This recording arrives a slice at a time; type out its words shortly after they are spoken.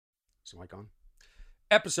Is the mic on?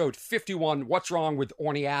 Episode 51, What's Wrong with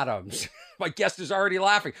Orny Adams? My guest is already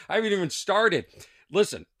laughing. I haven't even started.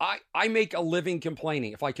 Listen, I make a living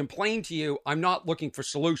complaining. If I complain to you, I'm not looking for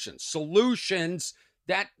solutions. Solutions,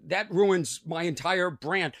 that ruins my entire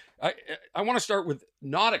brand. I want to start with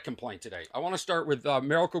not a complaint today. I want to start with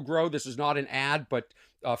Miracle-Gro. This is not an ad, but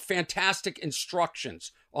fantastic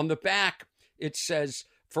instructions. On the back, it says,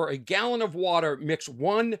 for a gallon of water, mix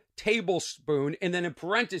 1 tablespoon, and then in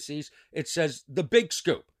parentheses, it says the big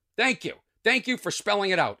scoop. Thank you. Thank you for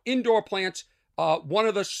spelling it out. Indoor plants, one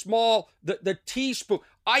of the small, the teaspoon.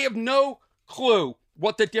 I have no clue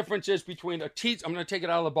what the difference is between I'm going to take it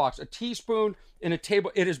out of the box, a teaspoon and a table.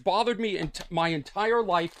 It has bothered me my entire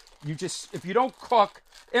life. If you don't cook,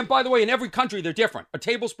 and by the way, in every country, they're different. A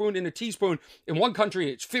tablespoon and a teaspoon. In one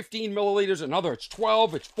country, it's 15 milliliters. Another, it's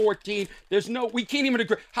 12, it's 14. We can't even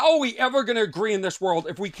agree. How are we ever going to agree in this world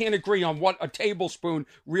if we can't agree on what a tablespoon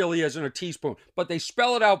really is and a teaspoon? But they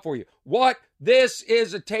spell it out for you. This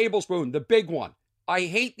is a tablespoon, the big one. I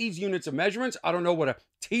hate these units of measurements. I don't know what a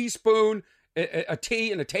teaspoon, a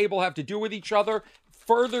tea, and a table have to do with each other.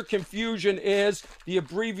 Further confusion is the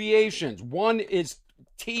abbreviations. One is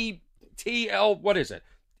TL, what is it?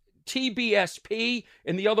 TBSP,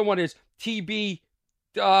 and the other one is TB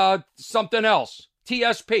something else.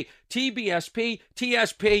 TSP, TBSP,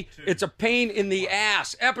 TSP. It's a pain in the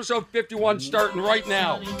ass. Episode 51 starting right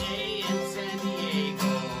now.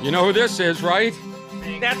 You know who this is, right?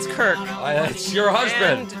 That's Kirk. It's your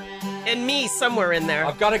husband. And me somewhere in there.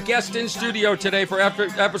 I've got a guest in studio today for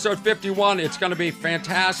episode 51. It's going to be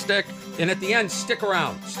fantastic. And at the end, stick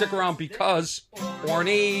around. Stick around because,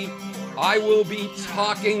 Orny, I will be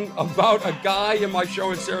talking about a guy in my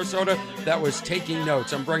show in Sarasota that was taking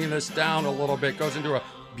notes. I'm bringing this down a little bit. Goes into a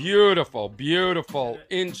beautiful, beautiful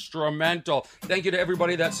instrumental. Thank you to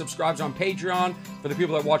everybody that subscribes on Patreon. For the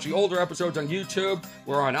people that watch the older episodes on YouTube,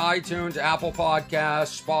 we're on iTunes, Apple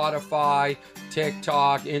Podcasts, Spotify,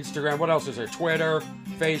 TikTok, Instagram. What else is there? Twitter,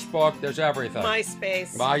 Facebook. There's everything.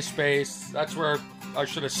 MySpace. That's where I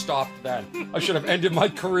should have stopped then. I should have ended my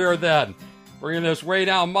career then. Bringing this way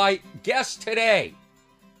now. My guest today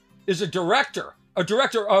is a director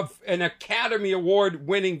of an Academy Award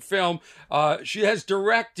winning film. She has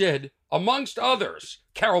directed, amongst others,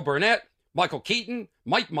 Carol Burnett, Michael Keaton,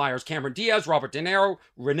 Mike Myers, Cameron Diaz, Robert De Niro,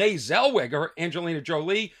 Renee Zellweger, Angelina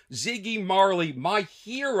Jolie, Ziggy Marley, my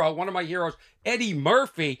hero, one of my heroes, Eddie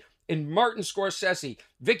Murphy, and Martin Scorsese.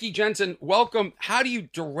 Vicki Jensen, welcome. How do you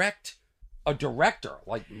direct a director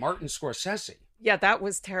like Martin Scorsese? Yeah, that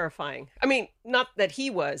was terrifying. I mean, not that he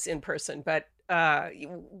was in person, but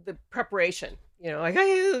the preparation. Like,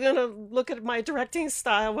 hey, I'm going to look at my directing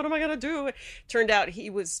style. What am I going to do? Turned out he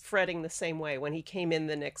was fretting the same way. When he came in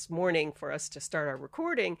the next morning for us to start our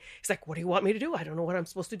recording, he's like, what do you want me to do? I don't know what I'm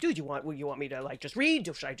supposed to do. You want me to like just read?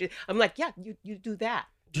 Should I do? I'm like, yeah, you do that.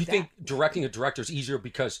 Do you think directing a director is easier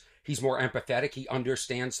because he's more empathetic? He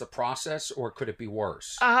understands the process, or could it be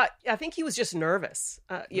worse? I think he was just nervous,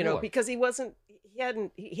 Really? because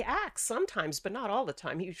he acts sometimes, but not all the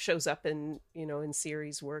time. He shows up in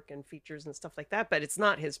series work and features and stuff like that, but it's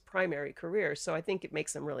not his primary career. So I think it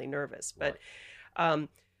makes him really nervous. But,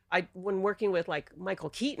 when working with like Michael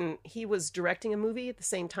Keaton, he was directing a movie at the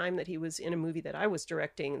same time that he was in a movie that I was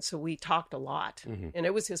directing. And so we talked a lot, and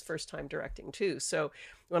it was his first time directing too. So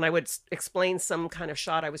when I would explain some kind of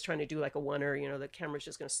shot, I was trying to do like a oneer, the camera's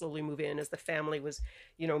just going to slowly move in as the family was,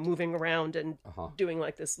 moving around and doing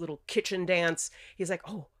like this little kitchen dance. He's like,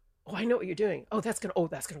 oh, I know what you're doing. Oh, that's gonna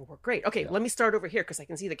work great. Okay, let me start over here because I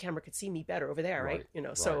can see the camera could see me better over there, right?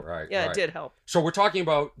 It did help. So we're talking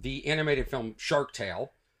about the animated film Shark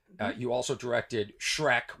Tale. You also directed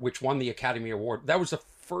Shrek, which won the Academy Award. That was the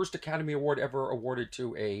first Academy Award ever awarded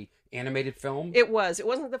to a animated film? It was. It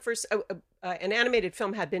wasn't the first. An animated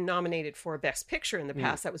film had been nominated for Best Picture in the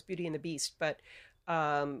past. That was Beauty and the Beast. But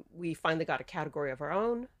we finally got a category of our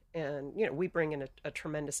own. And, we bring in a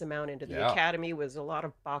tremendous amount into the Academy. Was a lot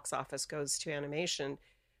of box office goes to animation.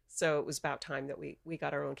 So it was about time that we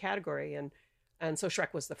got our own category. And so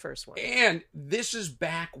Shrek was the first one. And this is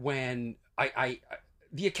back when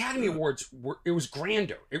the Academy Awards it was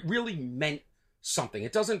grander. It really meant something.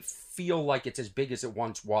 It doesn't feel like it's as big as it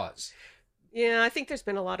once was. Yeah, I think there's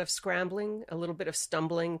been a lot of scrambling, a little bit of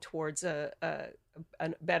stumbling towards a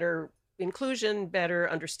better inclusion, better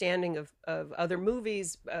understanding of other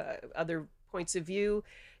movies, other points of view.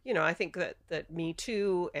 I think that Me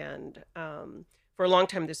Too and for a long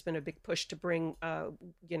time there's been a big push to bring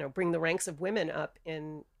the ranks of women up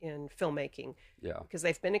in filmmaking. Yeah. Because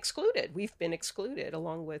they've been excluded. We've been excluded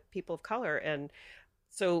along with people of color. And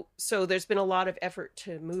So there's been a lot of effort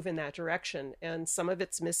to move in that direction, and some of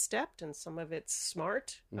it's misstepped and some of it's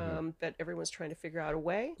smart, that everyone's trying to figure out a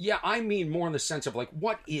way. Yeah, I mean more in the sense of like,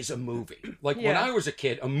 what is a movie? Like when Yeah. I was a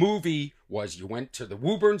kid, a movie was you went to the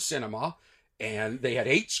Woburn Cinema and they had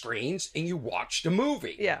 8 screens and you watched a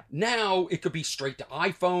movie. Yeah. Now it could be straight to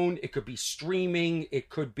iPhone, it could be streaming, it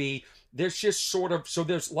could be, there's just sort of, so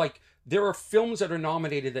there's like, there are films that are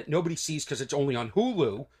nominated that nobody sees because it's only on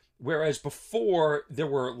Hulu. Whereas before there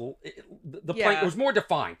were the Yeah. it was more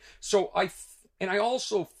defined. So I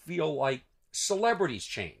also feel like celebrities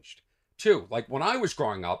changed too. Like when I was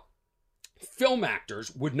growing up, film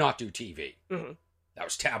actors would not do TV. Mhm. That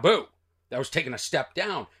was taboo. That was taking a step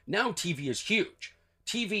down. Now TV is huge.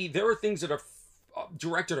 TV, there are things that are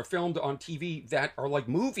directed or filmed on TV that are like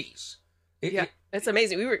movies. Yeah, it's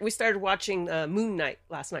amazing. We started watching Moon Knight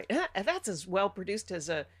last night. That's as well produced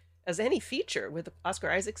as any feature with Oscar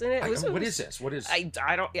Isaacs in it. What is this? What is? I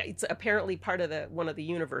don't. Yeah, it's apparently part of one of the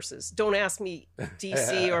universes. Don't ask me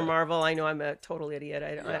DC or Marvel. I know I'm a total idiot.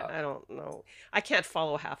 I don't know. I can't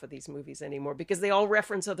follow half of these movies anymore because they all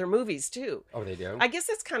reference other movies too. Oh, they do. I guess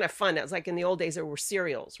it's kind of fun. It's like in the old days there were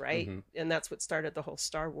serials, right? And that's what started the whole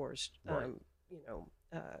Star Wars, Right.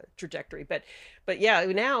 trajectory. But yeah,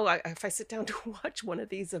 now if I sit down to watch one of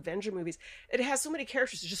these Avenger movies, it has so many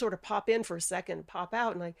characters that just sort of pop in for a second, pop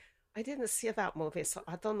out, and like, I didn't see that movie, so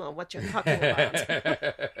I don't know what you're talking about.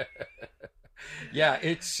 Yeah,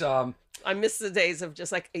 it's I miss the days of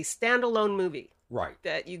just like a standalone movie right.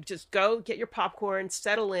 that you just go get your popcorn,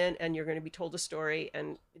 settle in, and you're going to be told a story,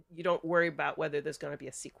 and you don't worry about whether there's going to be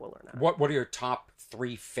a sequel or not. What are your top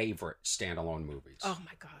 3 favorite standalone movies? Oh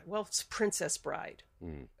my God! Well, it's Princess Bride.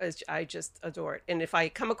 I just adore it, and if I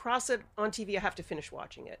come across it on TV, I have to finish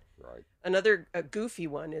watching it. Right. Another goofy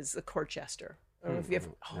one is The Courtchester. I don't know if you ever.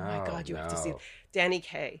 Oh my God, you have to see it. Danny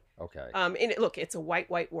Kaye. Okay. And look, it's a white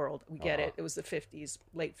world. We get it. It was the 50s,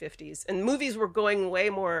 late 50s, and movies were going way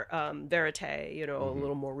more verite, a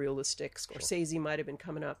little more realistic. Scorsese might have been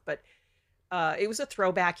coming up, but it was a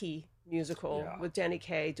throwbacky musical with Danny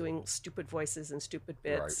Kaye doing stupid voices and stupid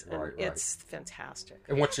bits, Right. It's fantastic.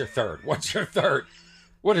 And what's your third?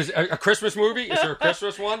 What is a Christmas movie? Is there a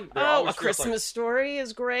Christmas one? A Christmas Story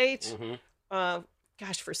is great.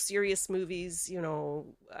 Gosh, for serious movies,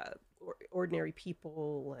 Ordinary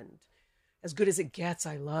People and As Good as It Gets,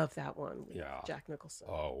 I love that one. With Jack Nicholson.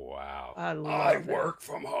 Oh wow! I work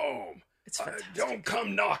from home. It's fantastic. Don't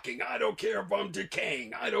come knocking. I don't care if I'm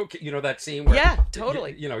decaying. I don't care. You know that scene where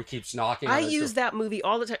totally. He keeps knocking. I use that movie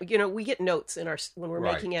all the time. We get notes in when we're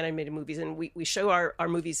Right. making animated movies, and we show our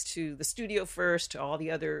movies to the studio first, to all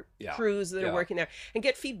the other crews that are working there, and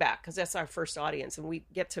get feedback because that's our first audience, and we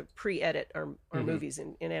get to pre-edit our movies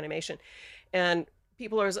in animation, and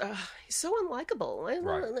people are always, he's so unlikable,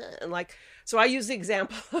 Right. and like, so I use the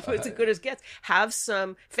example of As Good as It Gets. Have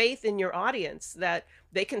some faith in your audience that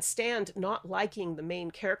they can stand not liking the main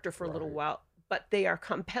character for a little while, but they are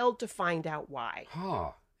compelled to find out why. Huh.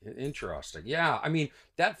 Interesting. Yeah. I mean,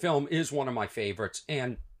 that film is one of my favorites.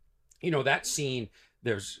 And, that scene,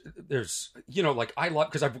 there's, like I love,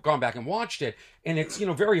 because I've gone back and watched it, and it's,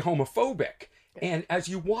 very homophobic. And as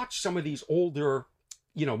you watch some of these older,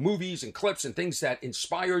 movies and clips and things that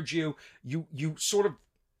inspired you, you sort of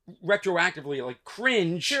retroactively like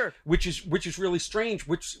cringe, Sure. which is really strange,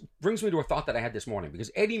 which brings me to a thought that I had this morning,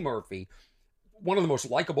 because Eddie Murphy, one of the most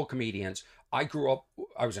likable comedians. I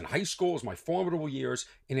was in high school, it was my formidable years,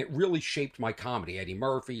 and it really shaped my comedy. Eddie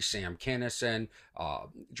Murphy, Sam Kinison,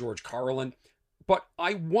 George Carlin. But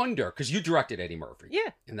I wonder, because you directed Eddie Murphy. Yeah.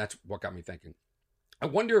 And that's what got me thinking. I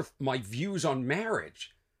wonder if my views on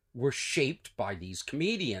marriage were shaped by these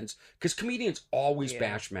comedians, because comedians always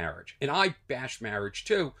bash marriage. And I bash marriage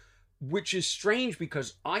too, which is strange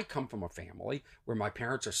because I come from a family where my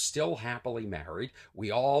parents are still happily married.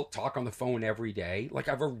 We all talk on the phone every day. Like,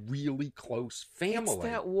 I have a really close family. It's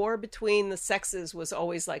that war between the sexes was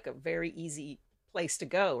always like a very easy place to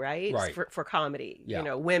go, right? Right. For comedy,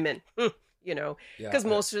 Yeah. Women, because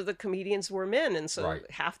most of the comedians were men. And so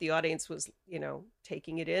Right. half the audience was,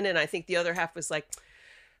 taking it in. And I think the other half was like,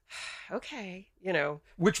 okay,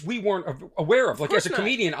 Which we weren't aware of. Like, course as a not.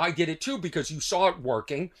 comedian, I did it too, because you saw it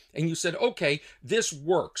working and you said, okay, this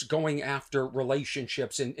works, going after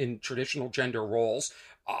relationships in traditional gender roles.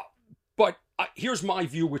 But here's my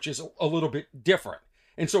view, which is a little bit different.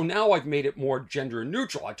 And so now I've made it more gender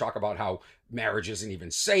neutral. I talk about how marriage isn't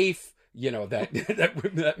even safe,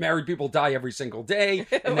 that married people die every single day.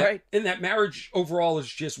 And Right. that marriage overall is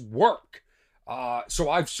just work. So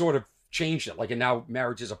I've sort of changed it. Like, and now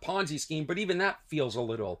marriage is a Ponzi scheme, but even that feels a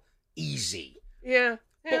little easy. Yeah.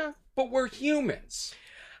 But we're humans.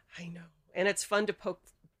 I know. and it's fun to poke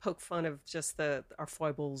fun of just our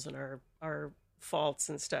foibles and our faults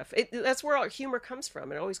and stuff. That's where our humor comes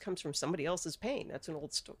from. It always comes from somebody else's pain. That's an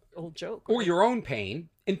old joke. Or your own pain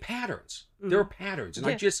in patterns. Mm-hmm. There are patterns, and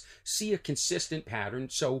I just see a consistent pattern,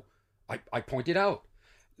 so I point it out.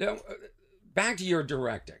 Now, back to your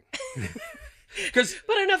directing.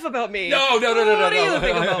 But enough about me. No. What do you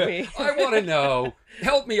think about me? I want to know.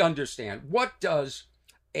 Help me understand. What does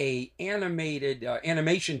a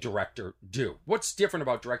animation director do? What's different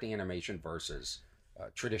about directing animation versus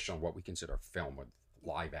traditional, what we consider film with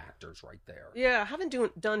live actors right there? Yeah, having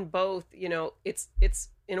done both, it's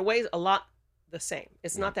in a way a lot the same.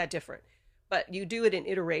 It's not that different, but you do it in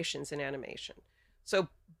iterations in animation. So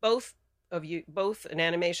both an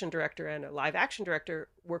animation director and a live action director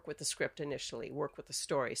work with the script initially, work with the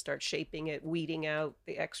story, start shaping it, weeding out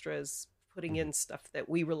the extras, putting in stuff that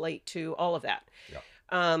we relate to, all of that. Yeah.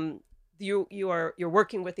 You're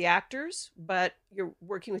working with the actors, but you're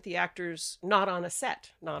working with the actors not on a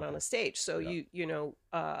set, not on a stage. So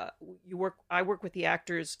I work with the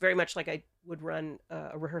actors very much like I would run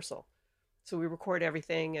a rehearsal. So we record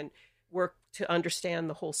everything and work to understand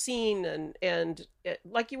the whole scene and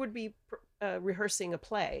like you would be rehearsing a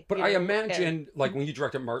play. But I imagine, like when you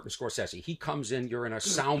directed Martin Scorsese, he comes in, you're in a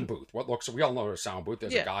sound booth. We all know a sound booth.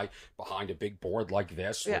 There's a guy behind a big board like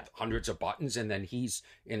this with hundreds of buttons, and then he's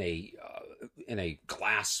in a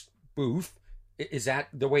glass booth. Is that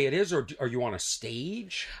the way it is, or are you on a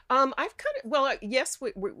stage? Yes,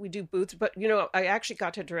 we do booths, but I actually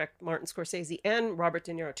got to direct Martin Scorsese and Robert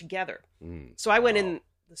De Niro together. So I went in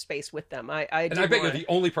the space with them. I bet you're the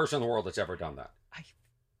only person in the world that's ever done that.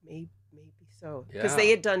 Maybe so, because they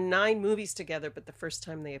had done 9 movies together, but the first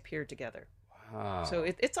time they appeared together. Wow! So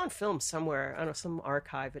it's on film somewhere. I don't know, some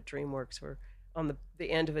archive at DreamWorks or on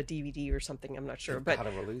the end of a DVD or something. I'm not sure, but how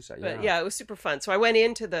to release that? But it was super fun. So I went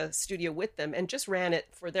into the studio with them and just ran it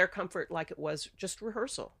for their comfort, like it was just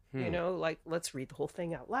rehearsal. Like let's read the whole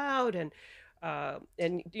thing out loud and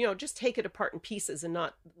just take it apart in pieces and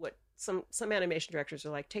not what some animation directors are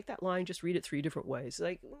like, take that line, just read it 3 different ways.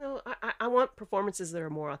 Like, no, I want performances that are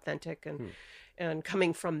more authentic and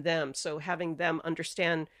coming from them. So having them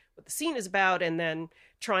understand what the scene is about and then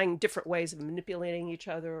trying different ways of manipulating each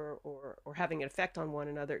other or having an effect on one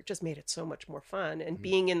another, it just made it so much more fun. And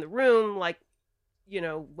being in the room, like,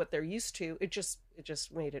 what they're used to, it just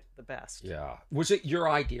made it the best. Yeah. Was it your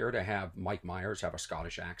idea to have Mike Myers have a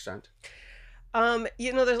Scottish accent? There's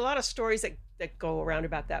a lot of stories that go around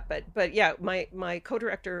about that, but yeah, my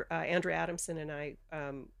co-director, Andrew Adamson, and I,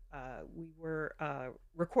 we were,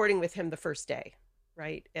 recording with him the first day.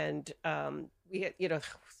 Right. And, we had, you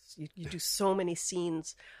do so many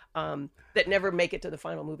scenes, that never make it to the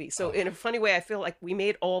final movie. So in a funny way, I feel like we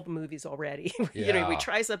made all the movies already. We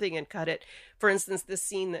try something and cut it. For instance, this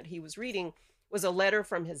scene that he was reading was a letter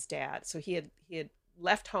from his dad. So he had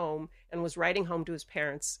left home and was writing home to his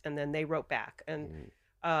parents, and then they wrote back. And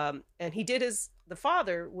he did the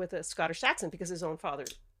father with a Scottish accent because his own father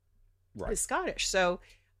is Scottish. So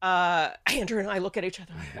Andrew and I look at each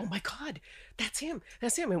other like, oh my God, that's him.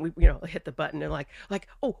 And we, hit the button and like,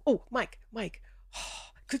 oh, Mike,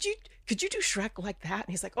 could you do Shrek like that? And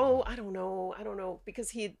he's like, oh, I don't know. Because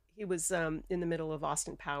he was in the middle of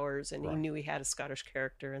Austin Powers and he knew he had a Scottish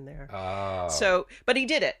character in there. So, but he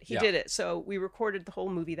did it. He did it. So we recorded the whole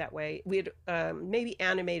movie that way. We had maybe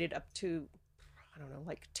animated up to, I don't know,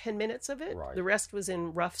 like 10 minutes of it. Right. The rest was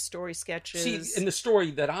in rough story sketches. See, and the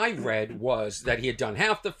story that I read was that he had done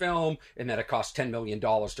half the film and that it cost $10 million to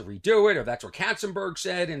redo it, or that's what Katzenberg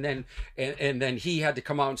said. And then he had to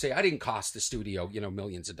come out and say, I didn't cost the studio,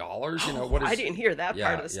 millions of dollars. I didn't hear that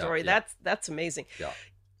part of the story. Yeah. That's amazing. Yeah.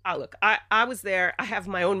 Look, I was there. I have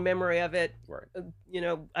my own memory of it. Right.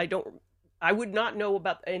 I would not know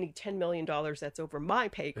about any $10 million that's over my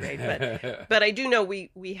pay grade, but I do know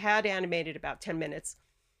we had animated about 10 minutes.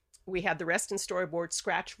 We had the rest in storyboard,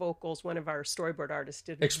 scratch vocals. One of our storyboard artists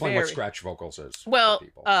did. Explain what scratch vocals is. Well,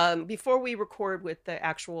 before we record with the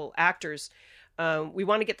actual actors, we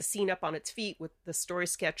want to get the scene up on its feet with the story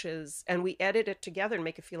sketches, and we edit it together and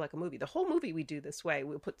make it feel like a movie. The whole movie we do this way.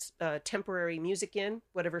 We'll put temporary music in,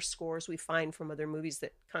 whatever scores we find from other movies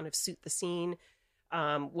that kind of suit the scene.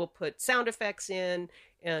 We'll put sound effects in,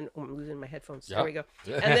 and I'm losing my headphones. There we go.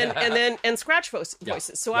 And scratch voices. Yeah.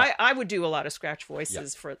 So I would do a lot of scratch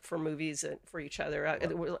voices for movies and for each other.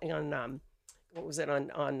 On what was it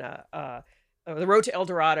on The Road to El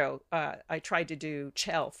Dorado? I tried to do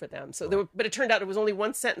Chell for them. So but it turned out it was only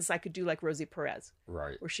one sentence I could do like Rosie Perez.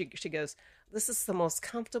 Right. Where she goes, "This is the most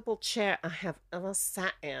comfortable chair I have ever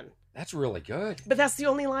sat in." That's really good. But that's the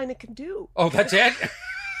only line it can do. Oh, that's it.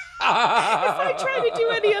 I try to do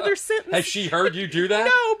any other sentence. Has she heard you do that?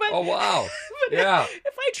 No, but oh wow, but yeah.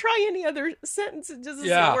 If I try any other sentence, it just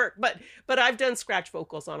doesn't work. But I've done scratch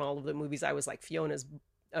vocals on all of the movies. I was like Fiona's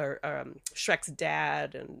or Shrek's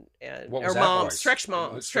dad and What was or that mom, voice?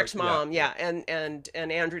 Shrek's mom, yeah. And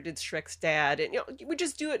Andrew did Shrek's dad, and we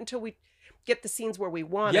just do it until we get the scenes where we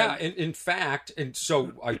want. Yeah, in fact, and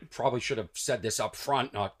so I probably should have said this up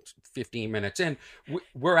front, not 15 minutes in.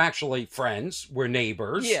 We're actually friends. We're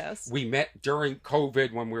neighbors. Yes. We met during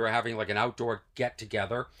COVID when we were having like an outdoor get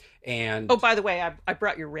together. And oh, by the way, I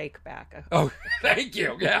brought your rake back. Oh, thank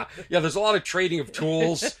you. Yeah. There's a lot of trading of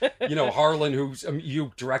tools. Harlan, who's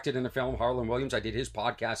you directed in the film, Harlan Williams. I did his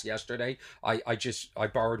podcast yesterday. I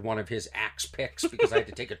borrowed one of his axe picks because I had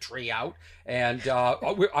to take a tree out, and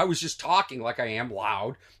I was just talking like I am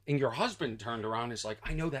loud. And your husband turned around and is like,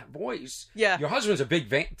 "I know that voice." Yeah. Your husband's a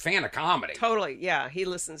big fan of comedy. Totally. Yeah. He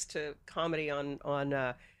listens to comedy on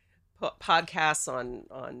podcasts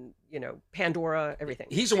on Pandora, everything.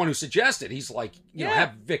 He's the one who suggested. He's like,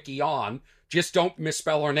 have Vicky on. Just don't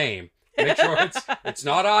misspell her name. Make sure it's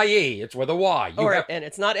not IE. It's with a Y. And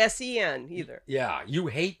it's not SEN either. Yeah, you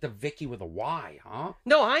hate the Vicky with a Y, huh?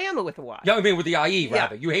 No, I am with a Y. Yeah, I mean with the IE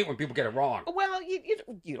rather. You hate when people get it wrong. Well,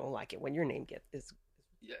 you don't like it when your name is.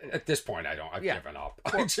 At this point, I don't. I've given up.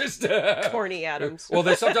 Corny Adams. Well,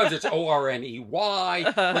 sometimes it's ORNEY.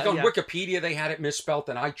 Like on Yeah. Wikipedia, they had it misspelled,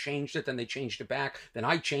 and I changed it. Then they changed it back. Then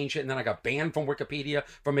I changed it, and then I got banned from Wikipedia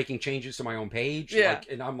for making changes to my own page. Yeah.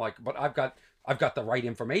 And I'm like, but I've got the right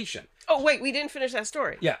information. Oh wait, we didn't finish that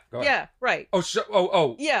story. Yeah. Go ahead. Yeah. Right.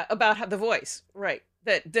 Oh. Yeah, about how the voice. Right.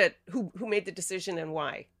 That who made the decision and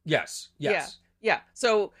why. Yes. Yeah.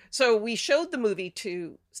 So we showed the movie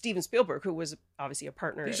to Steven Spielberg, who was obviously a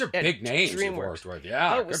partner. These are big names you've worked with.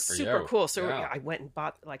 Yeah. Oh, it was super cool. So I went and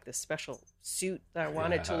bought like this special suit that I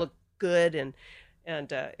wanted to look good, and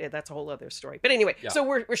that's a whole other story. But anyway, so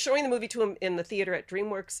we're showing the movie to him in the theater at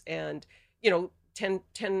DreamWorks, and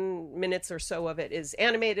 10 minutes or so of it is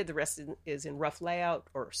animated. The rest is in rough layout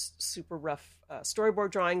or super rough storyboard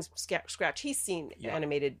drawings, scratch. He's seen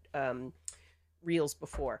animated reels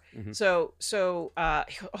before. Mm-hmm. So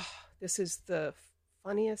this is the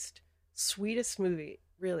funniest, sweetest movie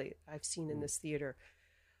really I've seen in this theater.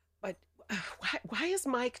 But why is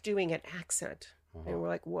Mike doing an accent? And we're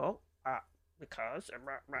like, well, because,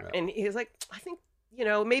 and he's like, I think,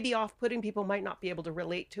 maybe off-putting, people might not be able to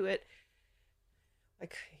relate to it.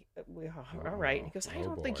 Like, all right. He goes, I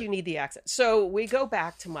don't think you need the accent. So we go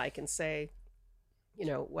back to Mike and say,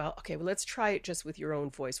 well, let's try it just with your own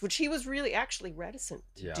voice, which he was really actually reticent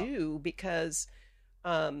to do because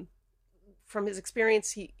from his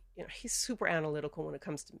experience, he's super analytical when it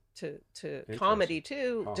comes to comedy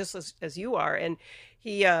too, just as you are. And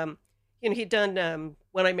he, he'd done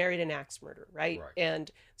When I Married an Axe Murderer, right? And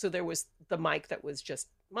so there was the Mike that was just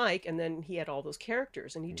Mike, and then he had all those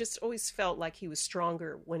characters, and he just always felt like he was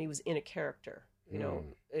stronger when he was in a character.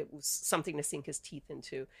 It was something to sink his teeth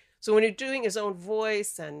into. So when you're doing his own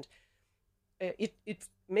voice, and it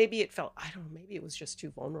maybe it felt, I don't know, maybe it was just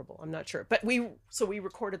too vulnerable. I'm not sure. But we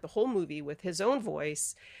recorded the whole movie with his own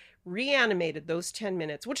voice, reanimated those 10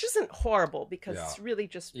 minutes, which isn't horrible because it's really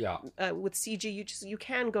just with CG you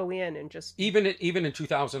can go in and just even in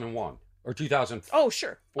 2001 or 2000. Oh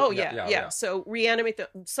sure. Oh yeah. So reanimate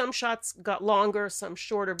some shots got longer, some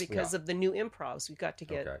shorter because of the new improvs. We got to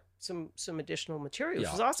get some additional material,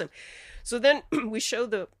 which was awesome. So then we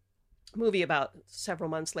showed the movie about several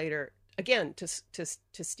months later again to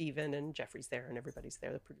Steven, and Jeffrey's there and everybody's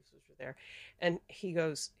there, the producers are there, and he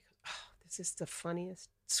goes, this is the funniest,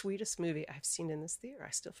 sweetest movie I've seen in this theater.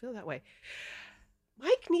 I still feel that way.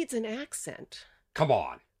 Mike needs an accent. Come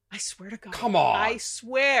on. I swear to God. Come on. I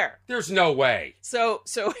swear. There's no way. So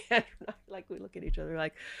Andrew and I, we look at each other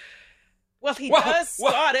like, well, he does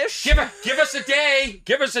Scottish. Give us a day.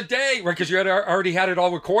 Give us a day. Right, because you had already had it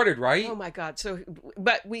all recorded, right? Oh my God. So,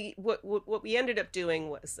 but what we ended up doing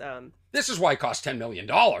was this is why it cost $10 million.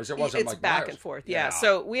 It wasn't it's back and forth. Yeah.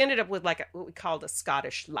 So we ended up with what we called a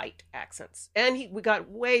Scottish light accents, and we got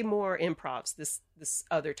way more improvs this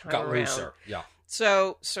other time around. Looser. Yeah.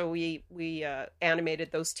 So we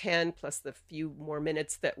animated those 10 plus the few more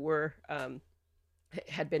minutes that were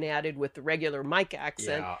had been added with the regular Mike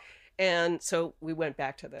accent. Yeah. And so we went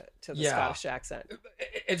back to the Scottish accent.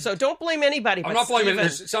 So don't blame anybody. I'm not blaming. It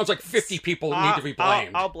sounds like 50 people need to be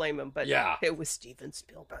blamed. I'll blame him, but it was Steven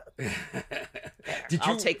Spielberg.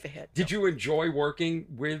 I'll take the hit. Did you enjoy working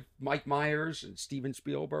with Mike Myers and Steven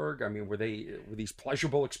Spielberg? I mean, were these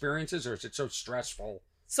pleasurable experiences, or is it so stressful?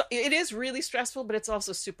 So it is really stressful, but it's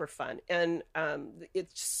also super fun, and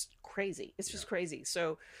it's just crazy. It's just crazy.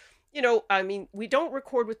 So I mean, we don't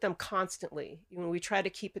record with them constantly. We try to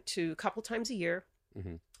keep it to a couple times a year,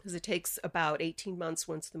 because it takes about 18 months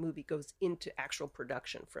once the movie goes into actual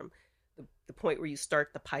production, from the point where you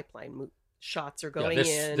start the pipeline. Shots are going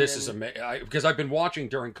in. This is amazing, because I've been watching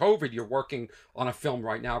during COVID. You're working on a film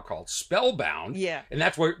right now called Spellbound. Yeah. And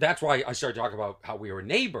that's why I started talking about how we were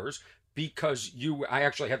neighbors, because I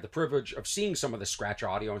actually had the privilege of seeing some of the scratch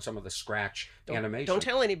audio and some of the scratch animation. Don't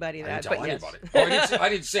tell anybody that. I didn't tell anybody. Oh, I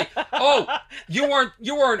didn't say. Oh, you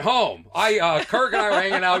weren't home. Kirk and I were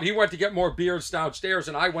hanging out. He went to get more beers downstairs,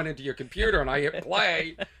 and I went into your computer and I hit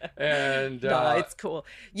play. And no, it's cool.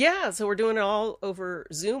 Yeah, so we're doing it all over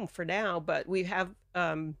Zoom for now, but we have.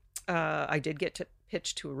 I did get to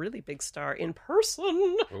pitch to a really big star in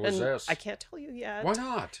person. Who was this? I can't tell you yet. Why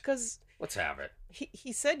not? Because let's have it.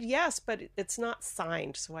 He said yes, but it's not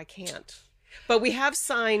signed, so I can't. But we have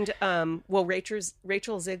signed.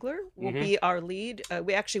 Rachel Ziegler will be our lead.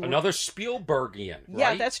 We actually another Spielbergian. Right?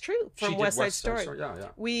 Yeah, that's true. From West Side Story.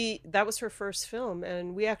 Yeah. That was her first film,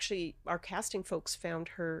 and we actually, our casting folks found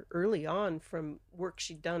her early on from work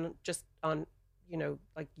she'd done just on,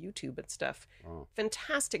 like YouTube and stuff. Oh.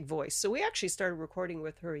 Fantastic voice. So we actually started recording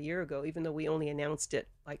with her a year ago, even though we only announced it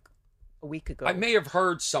like a week ago. I may have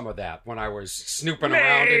heard some of that when I was snooping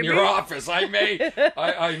around in your office. I may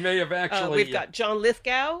have actually. We've got John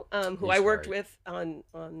Lithgow, who I worked with on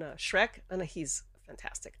Shrek, and he's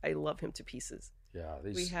fantastic. I love him to pieces. Yeah.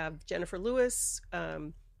 We have Jennifer Lewis.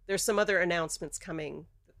 There's some other announcements coming.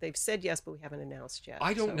 They've said yes, but we haven't announced yet.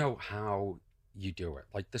 I don't know how you do it.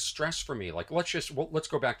 Like, the stress for me, like, let's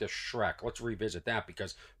go back to Shrek. Let's revisit that,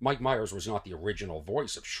 because Mike Myers was not the original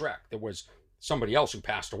voice of Shrek. There was somebody else who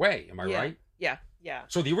passed away. Am I right? Yeah.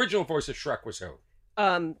 So the original voice of Shrek was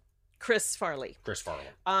who? Chris Farley. Chris Farley.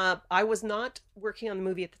 I was not working on the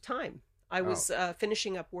movie at the time. I was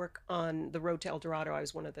finishing up work on The Road to El Dorado. I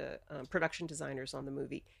was one of the production designers on the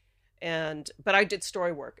movie. But I did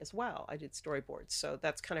story work as well. I did storyboards. So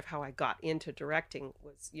that's kind of how I got into directing,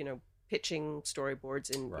 was, pitching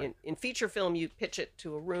storyboards. In feature film, you pitch it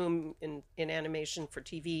to a room. In animation for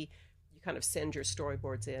TV, you kind of send your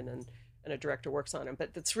storyboards in, and a director works on them.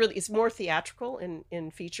 But it's more theatrical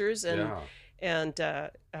in features. So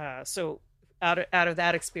out of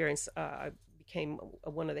that experience, I became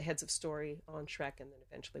one of the heads of story on Shrek, and then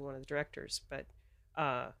eventually one of the directors. But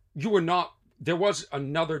you were not. There was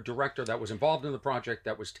another director that was involved in the project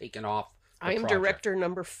that was taken off. I am director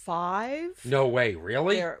number 5. No way,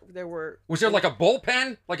 really? There were. Was there like a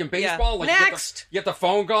bullpen, like in baseball? Like next, you get the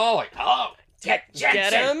phone call, like, hello, get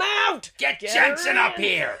Jensen, get him out, get Jensen up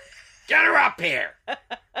here, get her up here.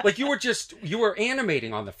 Like, you were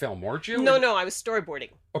animating on the film, weren't you? No, I was storyboarding.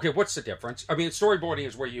 Okay, what's the difference? I mean, storyboarding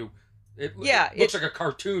is where it looks like a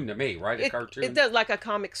cartoon to me, right? A cartoon. It does, like a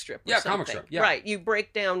comic strip. Or something. Comic strip. Yeah, right. You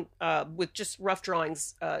break down with just rough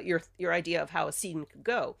drawings your idea of how a scene could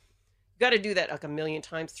go. You got to do that like a million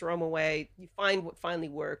times. Throw them away. You find what finally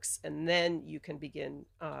works, and then you can begin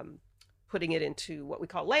putting it into what we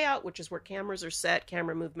call layout, which is where cameras are set,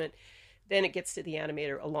 camera movement. Then it gets to the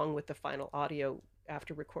animator along with the final audio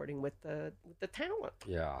after recording with the talent.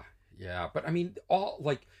 Yeah. But I mean,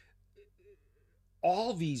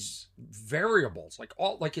 all these variables,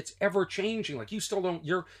 like it's ever changing. Like, you still don't.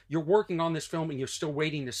 You're working on this film and you're still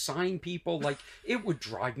waiting to sign people. Like, it would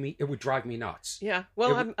drive me nuts. Yeah.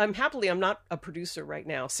 Well, I'm not a producer right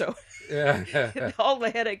now, so all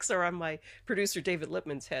the headaches are on my producer David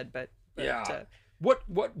Lippman's head. But yeah. What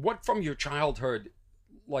from your childhood,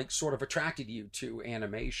 like, sort of attracted you to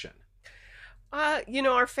animation?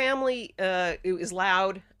 Our family, it was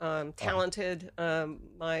loud, talented.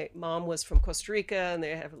 My mom was from Costa Rica, and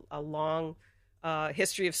they have a long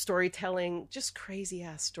history of storytelling, just crazy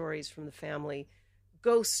ass stories from the family,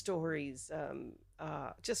 ghost stories,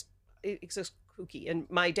 it's just kooky. And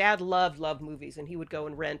my dad loved movies, and he would go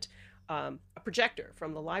and rent a projector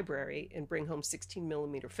from the library and bring home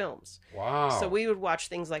 16mm films. Wow. So we would watch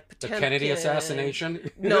things like Potemkin. The Kennedy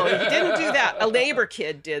assassination? No, he didn't do that. A neighbor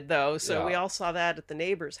kid did, though. So we all saw that at the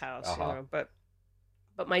neighbor's house. But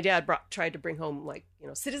my dad tried to bring home, like,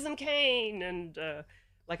 Citizen Kane and,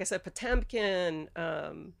 like I said, Potemkin,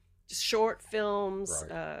 just short films,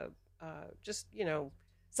 right.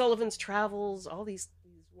 Sullivan's Travels, all these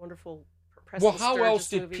wonderful. Well, how else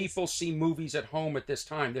did people see movies at home at this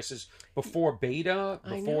time? This is before Beta,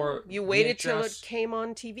 before you waited VHS. till it came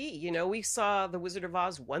on TV. We saw The Wizard of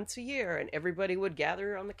Oz once a year, and everybody would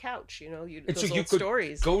gather on the couch. You could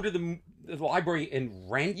stories. Go to the library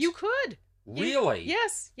and rent. You could really,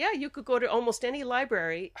 yes, yeah. You could go to almost any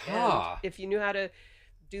library, and if you knew how to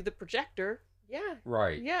do the projector, yeah,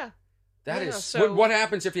 right, yeah. That is. So, what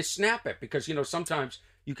happens if you snap it? Because sometimes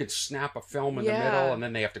you could snap a film in the Yeah. middle and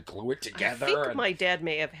then they have to glue it together. I think and- my dad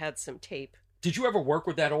may have had some tape. Did you ever work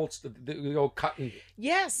with that the old cut and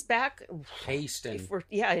Yes, back paste and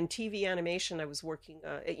in TV animation, I was working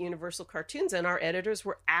at Universal Cartoons, and our editors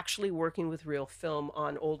were actually working with real film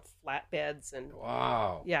on old flatbeds and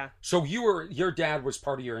wow. yeah. So your dad was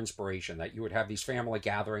part of your inspiration, that you would have these family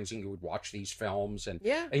gatherings and you would watch these films, and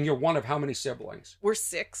Yeah. and you're one of how many siblings? We're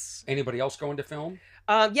 6. Anybody else go into film?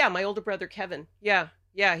 Yeah, my older brother Kevin.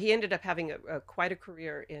 Yeah, he ended up having quite a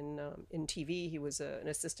career in TV. He was an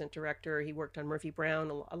assistant director. He worked on Murphy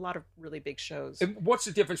Brown, a lot of really big shows. And what's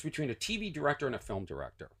the difference between a TV director and a film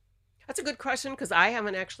director? That's a good question because I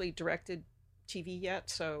haven't actually directed TV yet,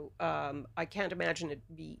 so I can't imagine it'd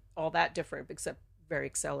be all that different, except very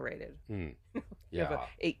accelerated. You have Yeah.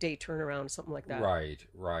 a 8-day turnaround, something like that.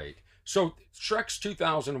 Right. So Shrek's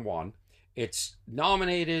 2001. It's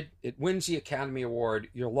nominated. It wins the Academy Award.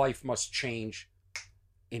 Your life must change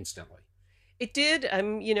instantly. It did.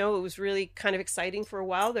 It was really kind of exciting for a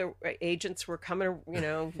while. Their agents were coming,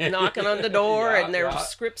 knocking on the door, Yeah, and their yeah.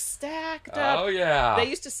 scripts stacked up. Oh yeah. They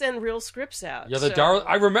used to send real scripts out. Yeah,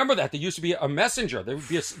 I remember that. There used to be a messenger. There would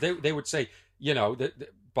be they would say,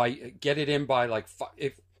 get it in by like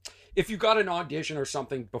if you got an audition or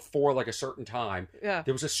something before like a certain time, Yeah.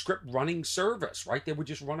 there was a script running service, right? They would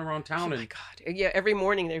just run around Oh town my and God. Yeah, every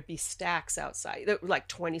morning there'd be stacks outside. There were like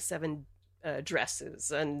 27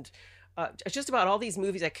 dresses and just about all these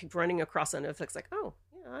movies I keep running across on Netflix. Like, oh,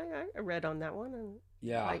 yeah, I read on that one. And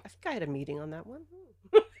yeah. I think I had a meeting on that one.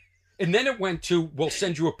 And then it went to, we'll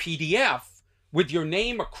send you a PDF with your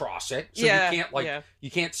name across it, so Yeah, you can't yeah. you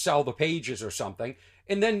can't sell the pages or something.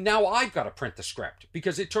 And then now I've got to print the script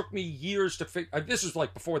because it took me years to figure. This is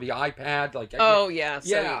like before the iPad. Like Oh yeah, so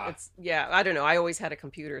Yeah. I don't know. I always had a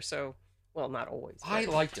computer, so well, not always. but- I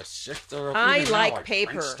like to sit there. I even now, like print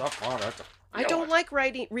paper. Stuff on it. I don't like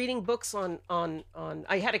reading books on.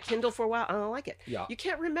 I had a Kindle for a while. I don't like it. Yeah. You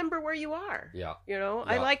can't remember where you are. Yeah. I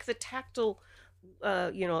Yeah. like the tactile.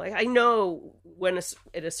 I know when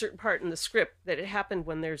at a certain part in the script that it happened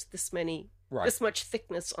when there's this much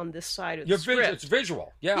thickness on this side of the script. It's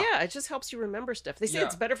visual. Yeah. Yeah, it just helps you remember stuff. They say Yeah.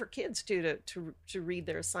 it's better for kids too to read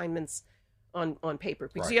their assignments on paper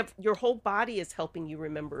because Right. you have your whole body is helping you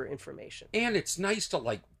remember information. And it's nice to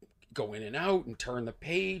like go in and out and turn the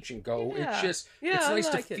page and go. Yeah. It's I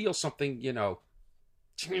nice like to it. feel something,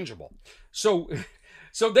 tangible. So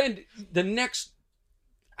then the next,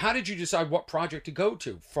 how did you decide what project to go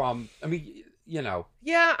to from,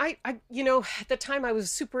 Yeah, I at the time I was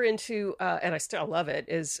super into, and I still love it,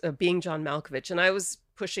 is being John Malkovich, and I was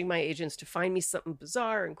pushing my agents to find me something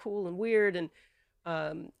bizarre and cool and weird, and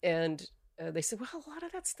they said, well, a lot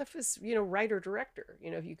of that stuff is writer director.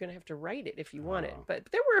 You're gonna have to write it if you want it. Oh. But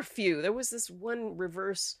there were a few. There was this one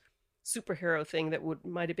reverse superhero thing that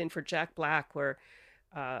might have been for Jack Black, where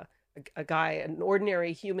a guy, an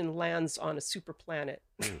ordinary human, lands on a super planet.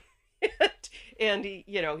 And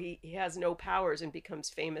he has no powers and becomes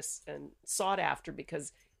famous and sought after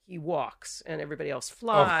because he walks and everybody else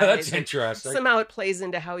flies. oh, that's And interesting. somehow it plays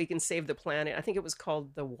into how he can save the planet. I think it was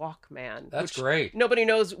called the Walkman. That's which great. Nobody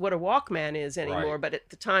knows what a Walkman is anymore, Right. but at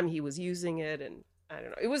the time he was using it, and I don't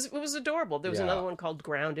know. It was adorable. There was Yeah. another one called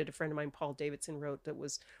Grounded. A friend of mine, Paul Davidson, wrote that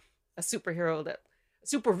was a super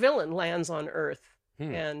villain lands on Earth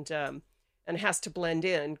and has to blend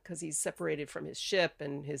in because he's separated from his ship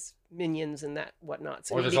and his minions and that whatnot.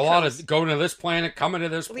 So Or he there's a lot becomes- of going to this planet, coming to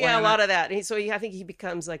this planet. yeah, a lot of that. And I think he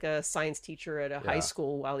becomes like a science teacher at a high Yeah.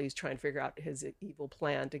 school while he's trying to figure out his evil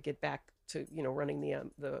plan to get back to running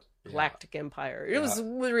the Galactic Empire. It was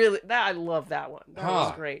really that I love that one. That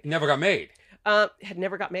was great. Never got made. Had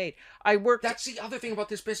never got made. I worked. That's the other thing about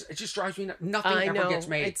this business. It just drives me nuts. Nothing I ever know gets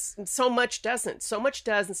made. it's so much doesn't. So much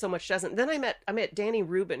does and so much doesn't. Then I met Danny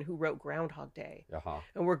Rubin, who wrote Groundhog Day. Uh-huh.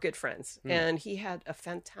 And we're good friends. And he had a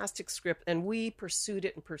fantastic script, and we pursued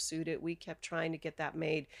it. We kept trying to get that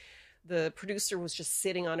made. The producer was just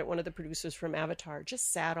sitting on it. One of the producers from Avatar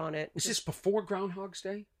just sat on it. Was this before Groundhog's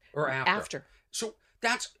Day or after? After. So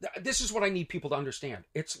this is what I need people to understand.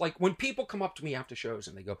 It's like when people come up to me after shows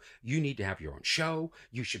and they go, you need to have your own show.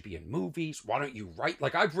 You should be in movies. Why don't you write?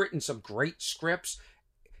 Like I've written some great scripts.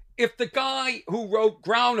 If the guy who wrote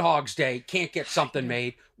Groundhog's Day can't get something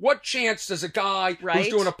made, what chance does a guy who's Right.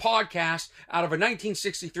 doing a podcast out of a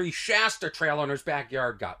 1963 Shasta trailer in his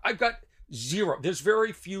backyard got? I've got zero. There's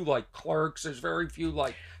very few like Clerks. There's very few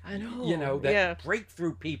like, I know. that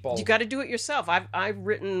breakthrough people. You got to do it yourself. I've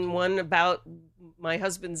written one about my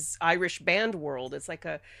husband's Irish band world. It's like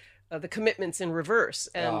the Commitments in reverse,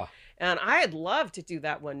 and I'd love to do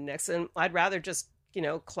that one next. And I'd rather just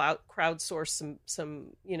crowdsource some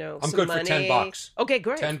I'm some good money. for $10. Okay,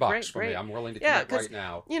 great. $10 great, for great. me. I'm willing to Yeah, commit right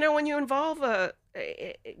now. when you involve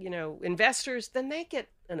investors, then they get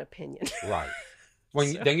an opinion. Right.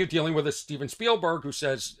 Then you're dealing with a Steven Spielberg who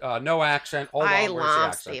says no accent. Hold on, I where's the love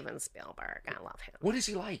accent? Steven Spielberg. I love him. What is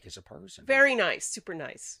he like as a person? Very nice, super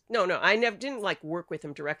nice. No, I didn't like work with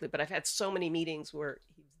him directly, but I've had so many meetings where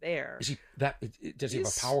he's there. Is he that? Does he have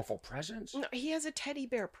a powerful presence? No, he has a teddy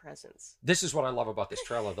bear presence. This is what I love about this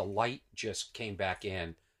trailer. The light just came back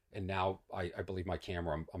in, and now I believe my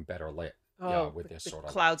camera, I'm better lit. Oh, with this the sort of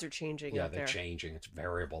clouds are changing. Yeah, out they're there. changing. It's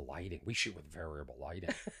variable lighting. We shoot with variable lighting.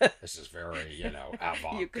 This is very,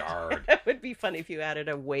 avant-garde. It would be funny if you added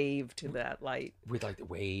a wave to that light. With like the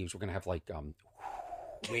waves, we're gonna have like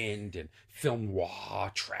wind and film noir,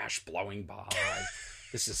 trash blowing by.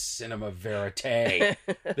 This is cinema verite.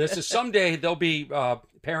 This is someday there'll be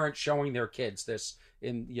parents showing their kids this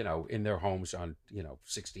in their homes on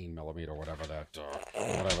 16 millimeter, whatever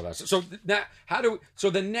that's. So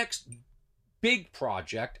the next big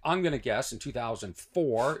project, I'm going to guess in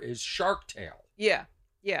 2004, is Shark Tale. Yeah.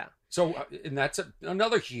 So and that's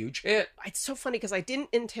another huge hit. It's so funny because I didn't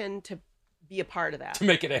intend to be a part of that. To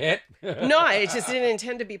make it a hit? No, I just didn't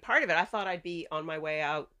intend to be part of it. I thought I'd be on my way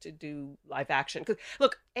out to do live action. Because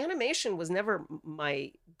look, animation was never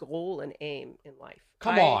my goal and aim in life.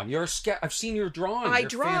 Come on, you're I've seen your drawings. I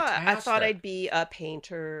draw. Fantastic. I thought I'd be a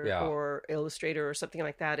painter or illustrator or something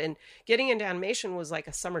like that. And getting into animation was like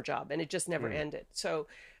a summer job, and it just never ended. So,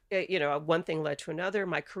 one thing led to another.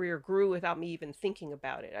 My career grew without me even thinking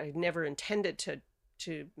about it. I never intended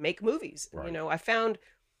to make movies. Right. I found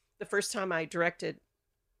the first time I directed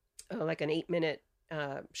like an 8-minute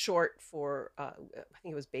short for I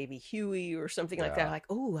think it was Baby Huey or something like that. Like,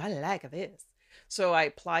 oh, I like this. So I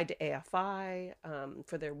applied to AFI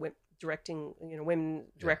for their directing, women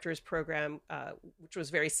directors program, which was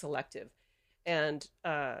very selective. And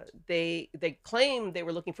they claimed they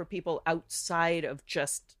were looking for people outside of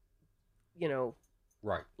just,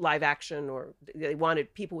 right, live action, or they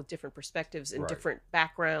wanted people with different perspectives and different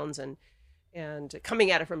backgrounds and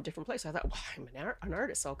coming at it from a different place. I thought, well, I'm an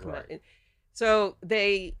artist. I'll come out. And so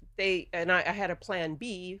I had a plan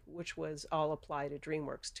B, which was I'll apply to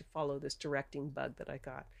DreamWorks to follow this directing bug that I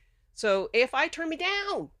got. So AFI turned me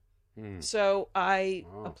down. So I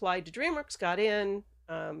applied to DreamWorks, got in,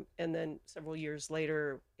 and then several years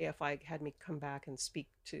later, AFI had me come back and speak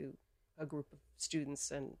to a group of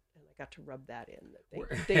students, and I got to rub that in.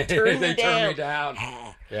 They turned me down.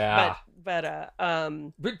 Yeah. But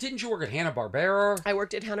didn't you work at Hanna-Barbera? I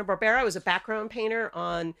worked at Hanna-Barbera. I was a background painter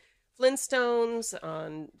on Flintstones,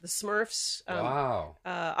 on the Smurfs. Wow.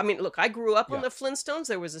 I mean, look, I grew up on the Flintstones.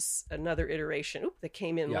 There was another iteration that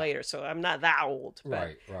came in later, so I'm not that old.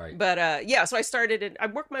 But, right. But so I started, I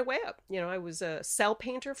worked my way up. I was a cell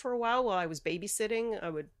painter for a while I was babysitting. I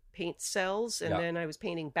would paint cells, and then I was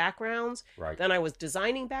painting backgrounds. Right. Then I was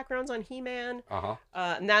designing backgrounds on He-Man.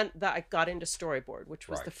 And then I got into storyboard, which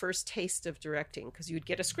was the first taste of directing, because you'd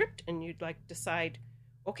get a script and you'd decide,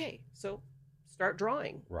 okay, so start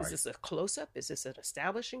drawing. Right. Is this a close-up? Is this an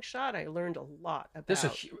establishing shot? I learned a lot about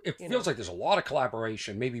it feels like there's a lot of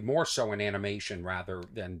collaboration, maybe more so in animation rather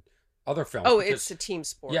than other films. Oh, it's a team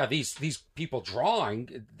sport. Yeah, these people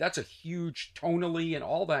drawing, that's a huge tonally and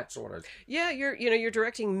all that sort of. Yeah, you're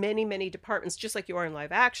directing many departments, just like you are in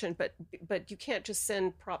live action, but you can't just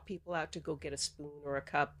send prop people out to go get a spoon or a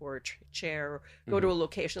cup or a chair, or go to a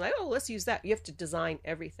location like, oh, let's use that. You have to design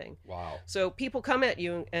everything. Wow. So people come at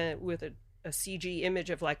you with a CG image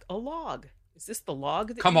of like a log. Is this the log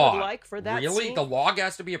that Come you on. would like for that Really? scene? The log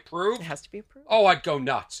has to be approved? It has to be approved. Oh, I'd go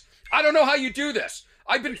nuts. I don't know how you do this.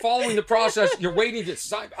 I've been following the process. You're waiting to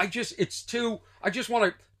sign. I just want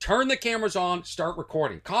to turn the cameras on, start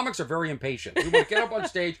recording. Comics are very impatient. We want to get up on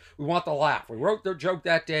stage. We want the laugh. We wrote the joke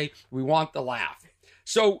that day. We want the laugh.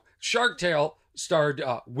 So Shark Tale starred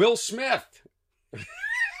Will Smith.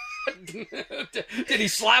 Did he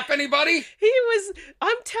slap anybody?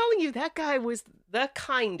 I'm telling you, that guy was the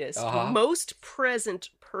kindest, most present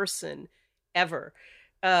person ever.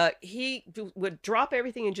 He would drop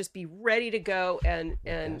everything and just be ready to go, and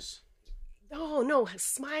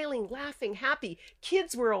smiling, laughing, happy.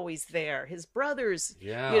 Kids were always there. His brothers,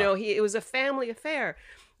 it was a family affair.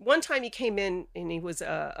 One time he came in and he was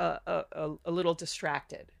a little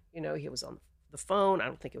distracted. He was on the phone. I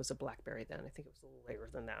don't think it was a BlackBerry then. I think it was a little later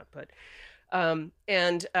than that. But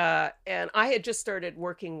and I had just started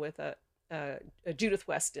working with a Judith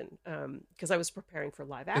Weston, because I was preparing for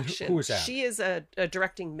live action. Who is that? She is a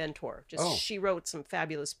directing mentor. She wrote some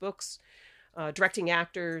fabulous books, directing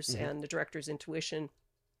actors and the director's intuition.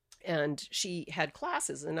 and she had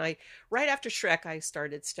classes. And right after Shrek, I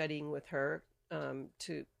started studying with her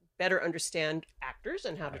to better understand actors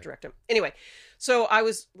and how to direct them. Anyway, so I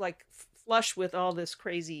was like flush with all this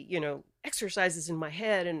crazy, exercises in my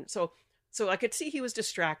head. And so I could see he was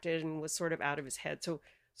distracted and was sort of out of his head. So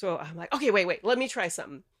I'm like, okay, wait, let me try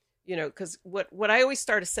something. Because what I always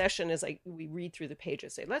start a session is we read through the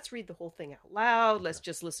pages, say, let's read the whole thing out loud. Let's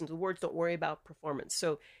just listen to the words. Don't worry about performance.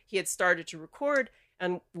 So he had started to record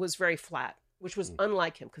and was very flat, which was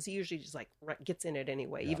unlike him, because he usually just like gets in it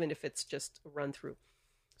anyway, even if it's just a run through.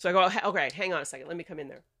 So I go, okay, hang on a second. Let me come in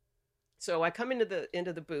there. So I come into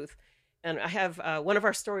the booth, and I have one of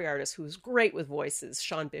our story artists who's great with voices,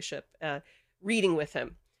 Sean Bishop, reading with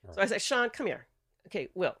him. Right. So I say, Sean, come here. Okay,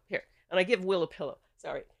 Will, here. And I give Will a pillow.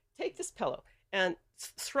 Sorry. Take this pillow and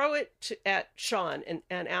throw it at Sean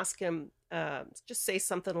and ask him, just say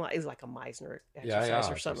something like a Meisner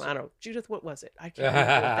exercise or something. I don't know. Judith, what was it? I can't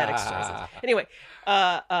remember what that exercise is. Anyway,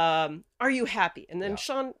 are you happy? And then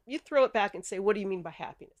Sean, you throw it back and say, what do you mean by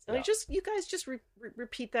happiness? And you guys just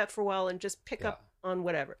repeat that for a while and just pick up on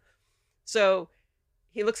whatever. So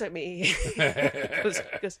he looks at me, he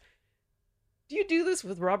goes, do you do this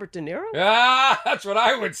with Robert De Niro? That's what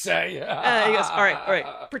I would say. He goes, all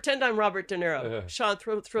right. Pretend I'm Robert De Niro. Sean,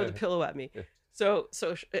 throw the pillow at me. So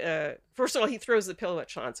first of all, he throws the pillow at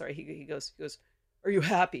Sean. Sorry, he goes, are you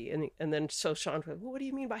happy? And then so Sean goes, well, what do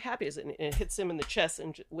you mean by happiness? And it hits him in the chest,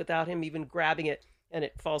 and without him even grabbing it, and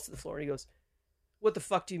it falls to the floor. And he goes, what the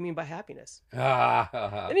fuck do you mean by happiness?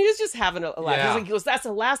 And he was just having a laugh. Yeah. He goes, that's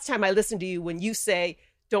the last time I listened to you when you say,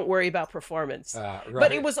 don't worry about performance. Right.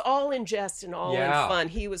 But it was all in jest and all in fun.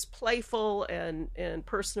 He was playful and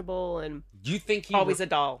personable, and do you think always a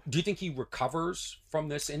doll. Do you think he recovers from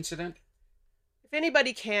this incident? If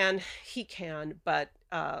anybody can, he can. But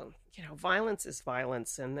violence is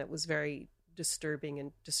violence, and that was very disturbing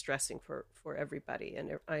and distressing for everybody.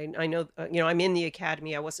 And I know, I'm in the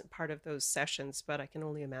academy. I wasn't part of those sessions, but I can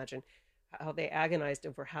only imagine how they agonized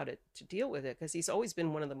over how to deal with it, because he's always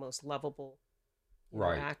been one of the most lovable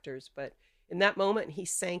actors. But in that moment, he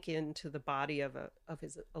sank into the body of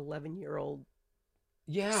his 11-year-old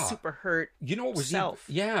super hurt what was self.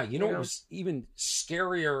 It was even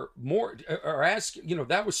scarier, more, or as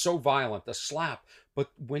that was so violent, the slap. But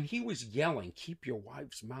when he was yelling, keep your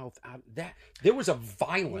wife's mouth out, that there was a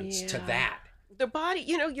violence to that. The body,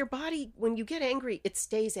 your body, when you get angry, it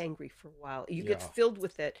stays angry for a while. You get filled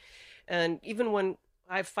with it. And even when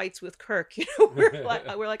I have fights with Kirk, we're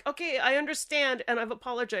like, okay, I understand, and I've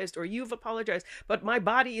apologized, or you've apologized, but my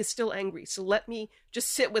body is still angry. So let me just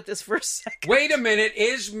sit with this for a second. Wait a minute.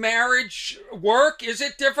 Is marriage work? Is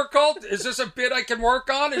it difficult? Is this a bit I can work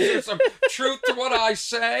on? Is there some truth to what I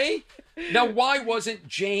say? Now, why wasn't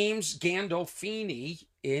James Gandolfini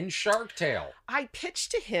in Shark Tale? I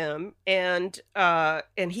pitched to him, and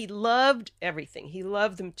he loved everything. He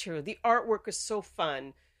loved the material. The artwork was so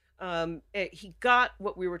fun. He got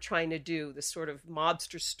what we were trying to do, this sort of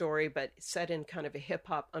mobster story, but set in kind of a hip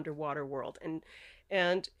hop underwater world.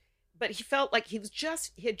 But he felt like he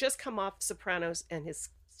had just come off Sopranos, and his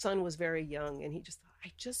son was very young, and he just thought,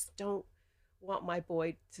 I just don't want my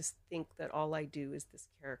boy to think that all I do is this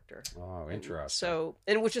character. Oh, interesting.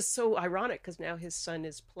 And which is so ironic, because now his son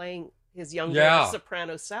is playing his younger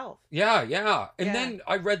soprano self. And then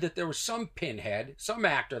I read that there was some pinhead, some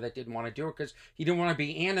actor that didn't want to do it because he didn't want to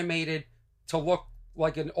be animated to look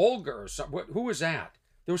like an Olga or something. Who was that?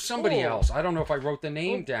 There was somebody else. I don't know if I wrote the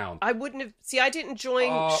name down. I wouldn't have... See, I didn't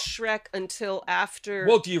join Shrek until after...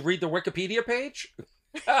 Well, do you read the Wikipedia page?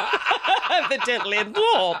 Evidently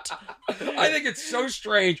not. I think it's so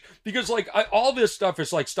strange because all this stuff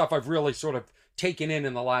is stuff I've really sort of taken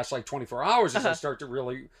in the last 24 hours as I start to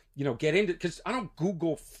really get into, because I don't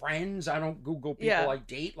Google friends, I don't Google people I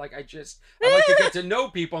date. I like to get to know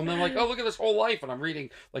people, and then oh, look at this whole life, and I'm reading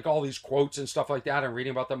all these quotes and stuff like that. I'm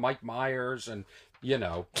reading about the Mike Myers and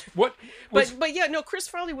what was... but Chris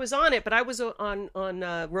Farley was on it, but I was on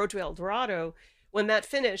Road to El Dorado. When that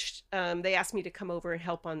finished, they asked me to come over and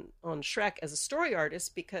help on Shrek as a story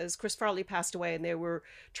artist, because Chris Farley passed away, and they were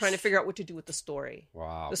trying to figure out what to do with the story.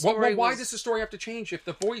 Wow. The story why does the story have to change if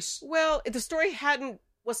the voice... Well, the story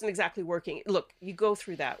wasn't exactly working. Look, you go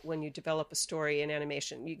through that when you develop a story in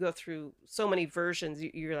animation. You go through so many versions.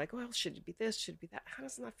 You're like, well, should it be this? Should it be that? How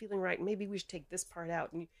is it not feeling right? Maybe we should take this part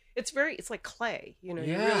out. And it's like clay, you're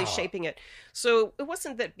really shaping it. So it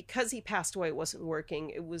wasn't that because he passed away, it wasn't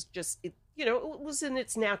working. It was just, it was in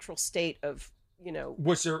its natural state of,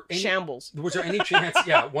 was there any, shambles. Was there any chance,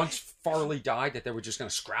 once Farley died, that they were just going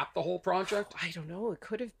to scrap the whole project? I don't know. It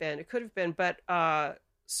could have been. But,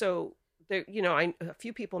 so there, a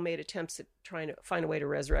few people made attempts at trying to find a way to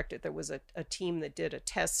resurrect it. There was a team that did a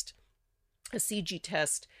CG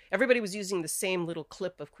test. Everybody was using the same little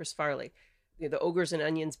clip of Chris Farley, the Ogres and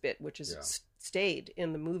Onions bit, which is stayed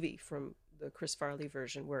in the movie from the Chris Farley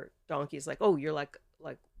version, where Donkey is like, "Oh, you're like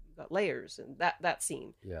you got layers," and that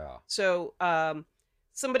scene. Yeah. So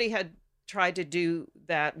somebody had tried to do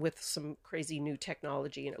that with some crazy new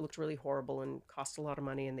technology, and it looked really horrible and cost a lot of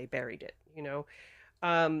money, and they buried it.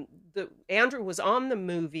 Andrew was on the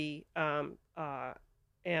movie,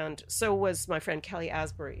 and so was my friend Kelly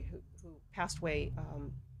Asbury, who passed away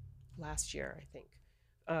last year, I think.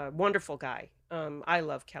 Wonderful guy. I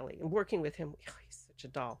love Kelly, and working with him, he's such a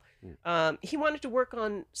doll. He wanted to work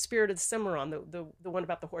on Spirit of the Cimarron, the one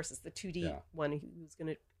about the horses, the 2D one. He was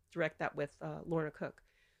going to direct that with Lorna Cook.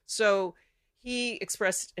 So he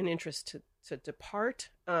expressed an interest to depart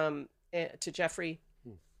to Jeffrey.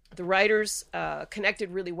 The writers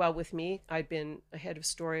connected really well with me. I'd been a head of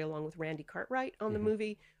story along with Randy Cartwright on the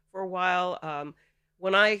movie for a while.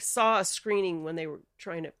 When I saw a screening when they were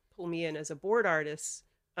trying to pull me in as a board artist,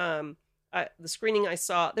 the screening I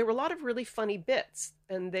saw, there were a lot of really funny bits,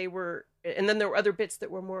 and then there were other bits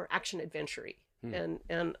that were more action adventure-y.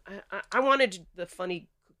 And I wanted the funny,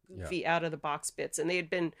 goofy, out of the box bits, and they had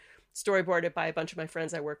been storyboarded by a bunch of my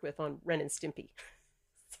friends I worked with on Ren and Stimpy.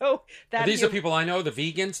 So that these are people I know, the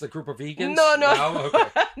vegans, the group of vegans. No.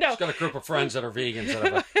 Okay. No. Just got a group of friends that are vegans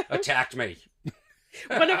that have attacked me.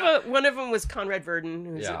 One of them was Conrad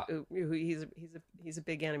Verdon, he's a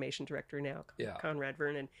big animation director now. Yeah. Conrad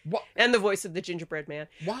Vernon, and the voice of the Gingerbread Man.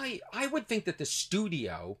 Why? I would think that the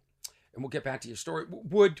studio, and we'll get back to your story,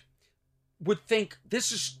 would think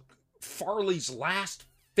this is Farley's last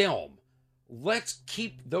film. Let's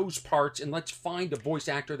keep those parts and let's find a voice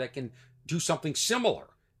actor that can do something similar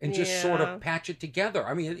and just sort of patch it together.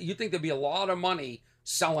 I mean, you think there'd be a lot of money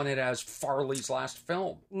selling it as Farley's last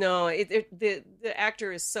film. No, the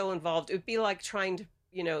actor is so involved. It would be like trying to,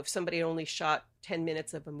 if somebody only shot 10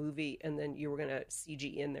 minutes of a movie and then you were going to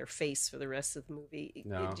CG in their face for the rest of the movie.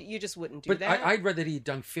 No. You just wouldn't do that. I'd read that he'd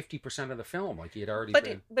done 50% of the film. Like he had already But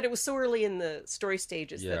it was so early in the story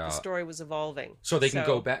stages that the story was evolving. So they can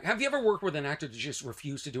go back. Have you ever worked with an actor that just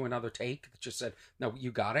refused to do another take? That just said, no,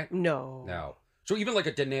 you got it? No. So even like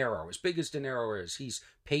a De Niro, as big as De Niro is, he's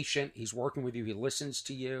patient, he's working with you, he listens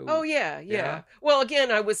to you. Oh, yeah. Well,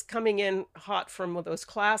 again, I was coming in hot from those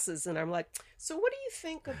classes, and I'm like, so what do you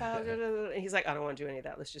think about it? And he's like, I don't want to do any of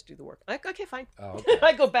that. Let's just do the work. I'm like, okay, fine. Oh, okay.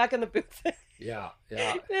 I go back in the booth. Yeah.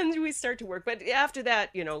 And we start to work. But after that,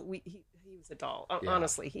 he was a doll.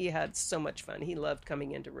 Honestly, he had so much fun. He loved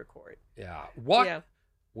coming in to record. Yeah. What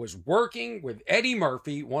was working with Eddie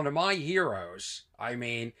Murphy, one of my heroes. I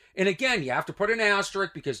mean, and again, you have to put an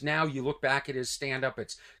asterisk because now you look back at his stand-up,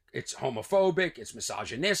 it's homophobic, it's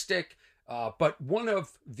misogynistic, but one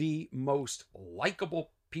of the most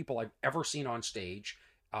likable people I've ever seen on stage.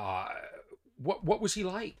 What was he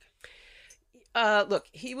like? Look,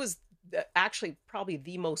 he was actually probably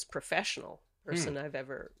the most professional person I've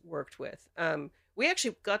ever worked with. We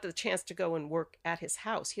actually got the chance to go and work at his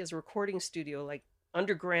house. He has a recording studio, like,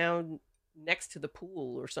 underground next to the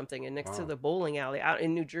pool or something, and next to the bowling alley out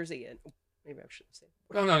in New Jersey. And maybe I shouldn't say.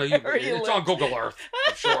 No, it's on Google Earth.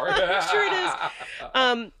 I'm sure. I'm sure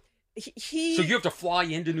it is. So you have to fly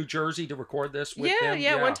into New Jersey to record this with him?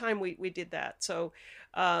 Yeah. One time we did that. So,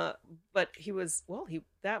 but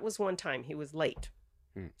that was one time he was late.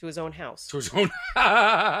 To his own house. So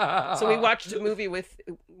we watched a movie with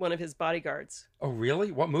one of his bodyguards. Oh,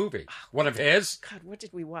 really? What movie? One of his? God, what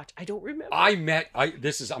did we watch? I don't remember. I'm not going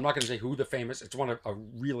to say who the famous, it's a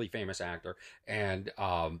really famous actor. And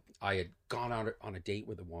I had gone out on a date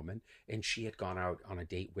with a woman, and she had gone out on a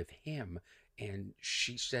date with him. And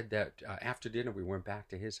she said that after dinner, we went back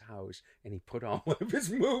to his house and he put on one of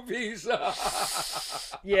his movies.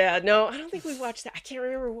 Yeah, no, I don't think we watched that. I can't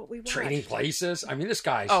remember what we watched. Trading Places. I mean, this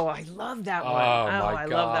guy's... Oh, I love that one. I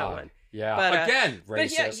love that one. Yeah, but, again,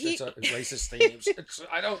 racist. It's racist themes.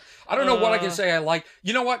 I don't know what I can say I like.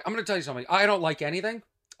 You know what? I'm going to tell you something. I don't like anything.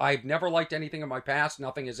 I've never liked anything in my past.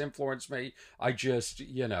 Nothing has influenced me. I just,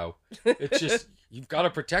 it's just, you've got to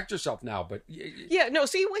protect yourself now. But yeah, no,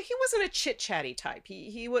 so he wasn't a chit-chatty type.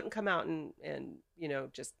 He wouldn't come out and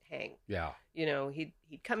just hang. Yeah. He'd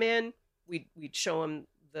come in, we'd show him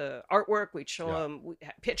the artwork, we'd show him, we'd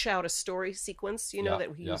pitch out a story sequence,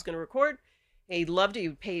 that he was going to record. He loved it.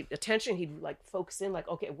 He'd pay attention. He'd like focus in, like,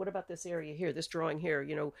 okay, what about this area here, this drawing here,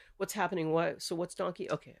 what's happening? So what's Donkey?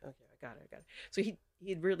 Okay, I got it. So he'd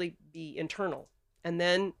really be internal. And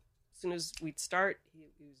then as soon as we'd start,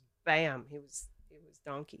 he was bam, he was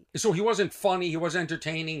Donkey. So he wasn't funny, he wasn't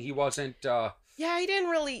entertaining, he wasn't... Yeah, he didn't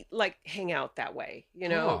really like hang out that way. You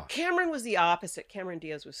know, Huh. Cameron was the opposite. Cameron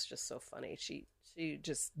Diaz was just so funny. She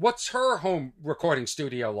just What's her home recording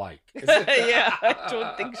studio like? Is it- yeah, I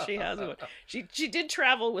don't think she has one. She did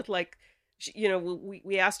travel with like, you know,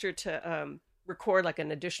 we asked her to record like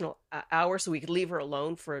an additional hour so we could leave her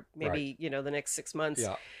alone for maybe Right. you know the next 6 months.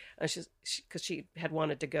 Yeah. Because she had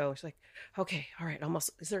wanted to go. She's like, okay, all right,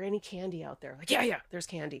 almost. Is there any candy out there? Like, yeah, there's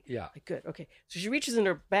candy. Yeah. Like, good, okay. So she reaches in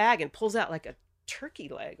her bag and pulls out like a turkey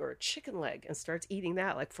leg or a chicken leg and starts eating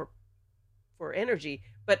that like for energy.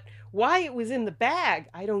 But why it was in the bag,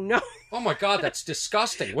 I don't know. Oh my God, that's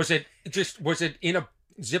disgusting. Was it in a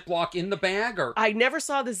Ziploc in the bag or? I never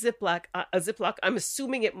saw the Ziploc. I'm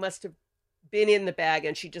assuming it must have been in the bag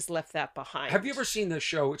and she just left that behind. Have you ever seen this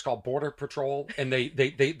show? It's called Border Patrol, and they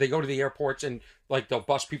go to the airports and like they'll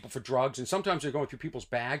bust people for drugs, and sometimes they're going through people's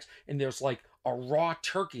bags, and there's like a raw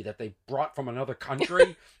turkey that they brought from another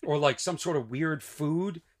country, or like some sort of weird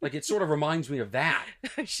food. Like it sort of reminds me of that.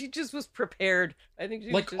 She just was prepared. I think she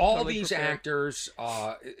was Like just all totally these prepared. actors,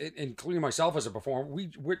 including myself as a performer,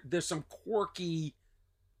 there's some quirky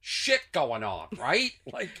shit going on, right?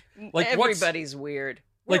 Like what's- Everybody's weird.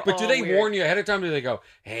 Like, We're but do all they weird. warn you ahead of time? Do they go,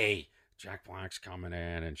 hey, Jack Black's coming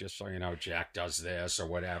in, and just so you know, Jack does this or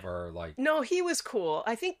whatever? Like, No, he was cool.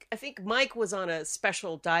 I think Mike was on a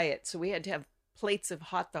special diet, so we had to have plates of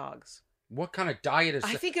hot dogs. what kind of diet is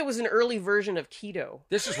I this? think it was an early version of keto.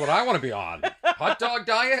 This is what I want to be on. Hot dog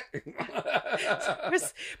diet?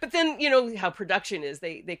 But then you know how production is;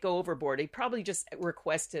 they go overboard. They probably just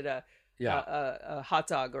requested a hot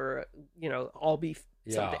dog or you know all beef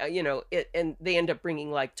something. Yeah. You know, and they end up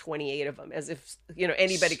bringing like 28 of them, as if you know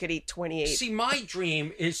anybody could eat 28. See, my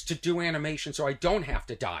dream is to do animation so I don't have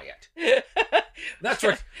to diet. That's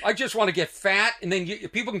what I just want to get fat, and then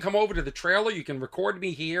people can come over to the trailer. You can record me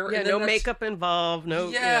here. Yeah, and then no that's- makeup involved. No.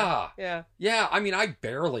 Yeah. Yeah. Yeah, I mean, I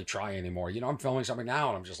barely try anymore. You know, I'm filming something now,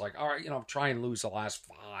 and I'm just like, all right, you know, I'm trying to lose the last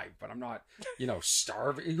 5, but I'm not, you know,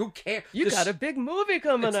 starving. Who cares? You got a big movie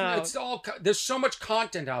coming out. It's all. There's so much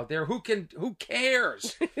content out there. Who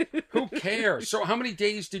cares? Who cares? So, how many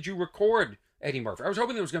days did you record Eddie Murphy? I was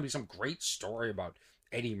hoping there was going to be some great story about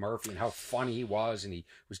Eddie Murphy and how funny he was, and he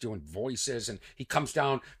was doing voices, and he comes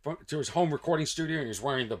down to his home recording studio, and he's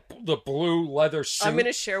wearing the blue leather suit. I'm going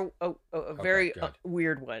to share a very good.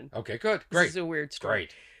 weird one. Okay, good, This great, is a weird story.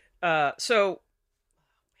 great. So,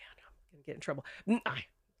 man, I'm going to get in trouble. What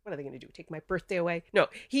are they going to do? Take my birthday away? No,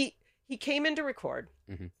 he came in to record.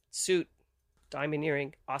 Mhm. Suit, diamond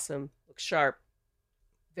earring, awesome, looks sharp,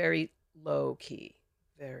 very low key,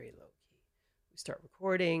 very low key. We start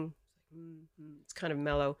recording. It's kind of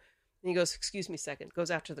mellow. And he goes, "Excuse me a second."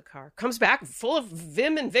 Goes out to the car. Comes back full of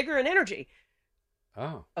vim and vigor and energy.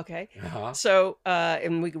 Oh, Okay. uh-huh. So,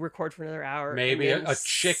 and we record for another hour. Maybe and then a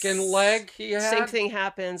chicken leg he had. Same thing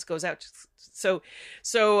happens. Goes out. So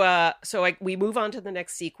we move on to the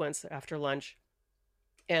next sequence after lunch,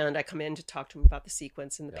 and I come in to talk to him about the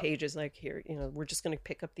sequence and the Yeah. pages. Like here, you know, we're just going to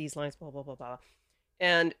pick up these lines. Blah blah blah blah.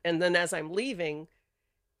 And then as I'm leaving,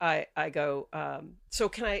 I go, so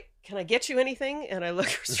can I get you anything? And I look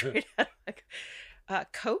straight at him,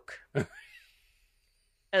 like, Coke.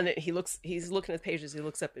 And then he's looking at the pages. He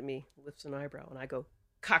looks up at me, lifts an eyebrow, and I go,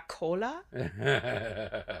 Coca-Cola?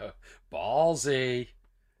 Ballsy.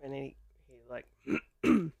 And then he's like,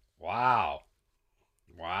 Wow.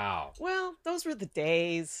 well, those were the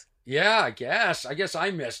days. Yeah, I guess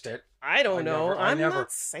I missed it. I don't know. I I'm never-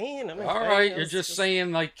 not saying. I'm not All saying. right, It you're was just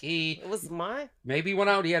saying like he It was my. maybe went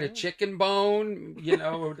out. He had a chicken bone. You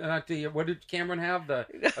know, not the what did Cameron have? A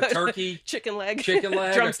turkey. Chicken leg. Chicken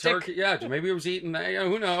leg, a Drumstick. turkey. Yeah, maybe he was eating that. Yeah,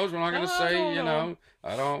 who knows? We're not going to I say, don't you know. know.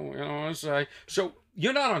 I don't want to say. So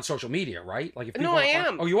you're not on social media, right? Like if people No, I are-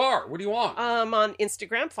 am. Oh, you are. What do you want? On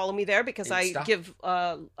Instagram. Follow me there because I Insta? give.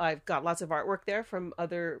 I've got lots of artwork there from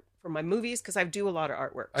my movies because I do a lot of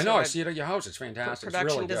artwork. I know. I see it at your house. It's fantastic. It's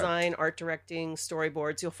Production really good. design, art directing,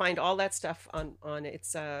 storyboards. You'll find all that stuff on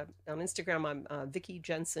it's on Instagram. I'm Vicky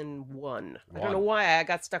Jensen 1. I don't know why I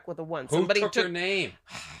got stuck with a 1. Who Somebody took took your name?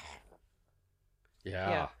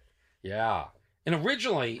 Yeah. And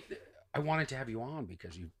originally, I wanted to have you on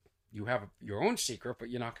because you have your own secret,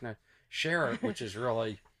 but you're not going to share it, which is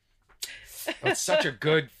really it's such a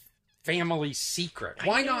good family secret.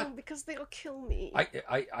 Why I know, not? Because they'll kill me.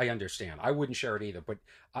 I understand. I wouldn't share it either, but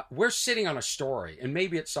we're sitting on a story, and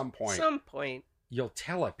maybe at some point you'll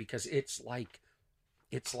tell it because it's like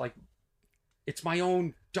it's my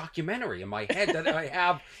own documentary in my head that I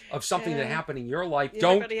have of something that Yeah. happened in your life.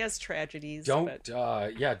 Everybody has tragedies. but-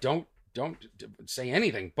 Don't say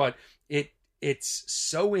anything, but it's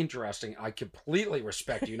so interesting. I completely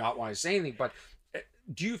respect you not wanting to say anything, but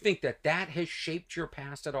Do you think that that has shaped your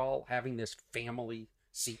past at all, having this family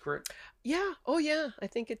secret? Yeah. Oh, yeah. I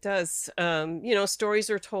think it does. Stories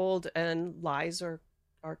are told and lies are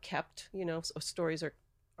kept. So stories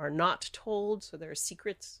are not told, so there are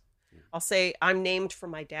secrets. I'll say I'm named for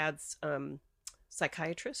my dad's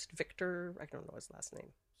psychiatrist, Victor. I don't know his last name.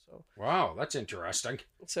 So wow, that's interesting.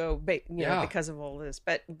 So because of all this,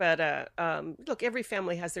 but look, every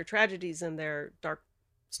family has their tragedies and their dark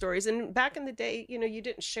stories. And back in the day, you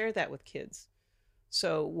didn't share that with kids.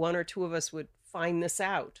 So one or two of us would find this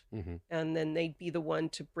out, and then they'd be the one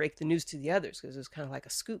to break the news to the others because it was kind of like a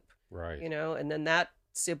scoop, right? And then that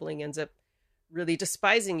sibling ends up really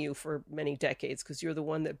despising you for many decades because you're the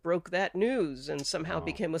one that broke that news and somehow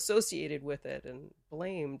became associated with it and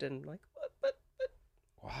blamed and like, but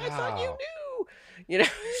wow. I thought you knew.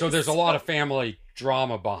 So there's a lot of family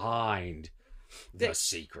drama behind the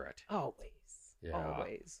secret. Always. Yeah.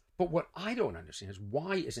 Always. But what I don't understand is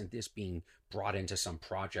why isn't this being brought into some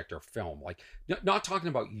project or film? Like, not talking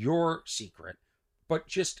about your secret, but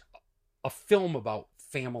just a film about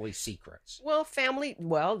family secrets. Well,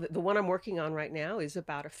 the one I'm working on right now is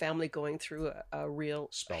about a family going through a real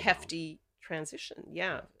Spellbound. hefty transition.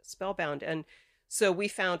 Yeah, spellbound. And so we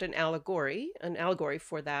found an allegory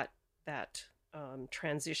for that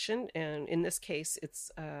transition. And in this case,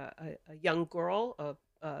 it's a young girl,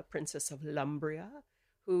 a princess of Lumbria,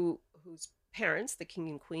 whose parents, the king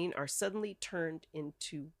and queen, are suddenly turned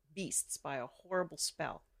into beasts by a horrible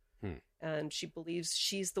spell. And she believes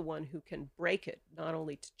she's the one who can break it, not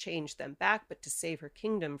only to change them back, but to save her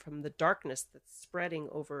kingdom from the darkness that's spreading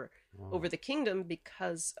over the kingdom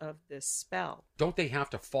because of this spell. Don't they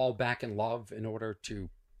have to fall back in love in order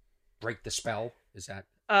to break the spell? Is that?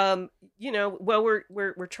 Well,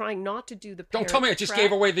 we're trying not to do the. Don't tell me I just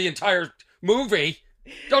gave away the entire movie.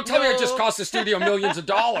 Don't tell me it just cost the studio millions of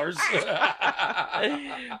dollars.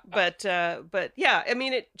 But yeah, I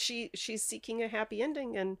mean, she's seeking a happy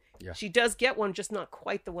ending, and she does get one, just not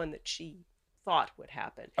quite the one that she thought would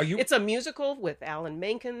happen. It's a musical with Alan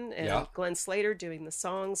Menken and Glenn Slater doing the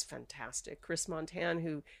songs. Fantastic. Chris Montan,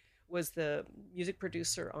 who was the music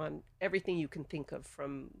producer on everything you can think of,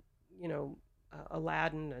 from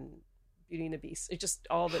Aladdin and Beauty and the Beast. It just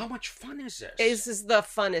all the. How much fun is this? This is the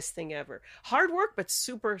funnest thing ever. Hard work, but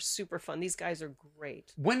super, super fun. These guys are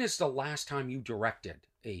great. When is the last time you directed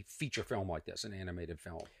a feature film like this, an animated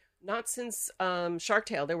film? Not since Shark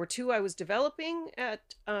Tale. There were two I was developing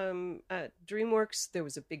at DreamWorks. There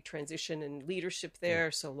was a big transition in leadership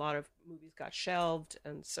there, so a lot of movies got shelved,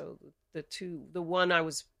 and so the one I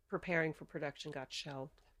was preparing for production got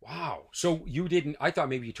shelved. Wow. So you didn't. I thought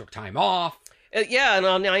maybe you took time off. Yeah, and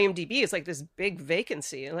on IMDb, it's like this big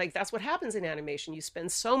vacancy. And like, that's what happens in animation. You spend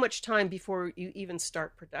so much time before you even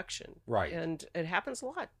start production. Right. And it happens a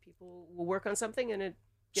lot. People will work on something and it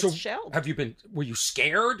gets shelved. Were you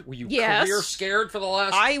scared? Were you career scared for the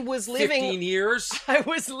last 15 years? I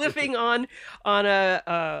was living on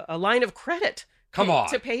a line of credit. Come on.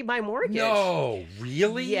 To pay my mortgage. No,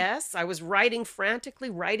 really? Yes. I was writing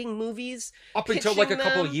movies. Up until like a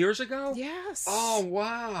couple of years ago? Yes. Oh,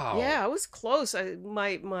 wow. Yeah, I was close.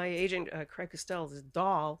 My agent, Craig Costell, this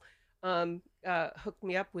doll, hooked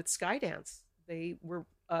me up with Skydance. They were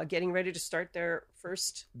getting ready to start their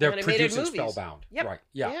first animated movies. Spellbound. Yep. Right.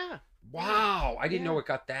 Yeah. Wow. I didn't know it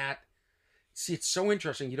got that. See, it's so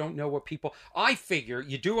interesting. You don't know what people... I figure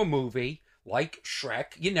you do a movie... like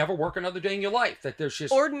Shrek, you never work another day in your life. That there's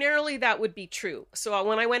just ordinarily that would be true. So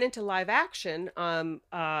when I went into live action,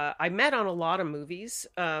 I met on a lot of movies.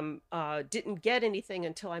 Didn't get anything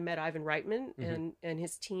until I met Ivan Reitman and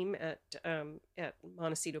his team at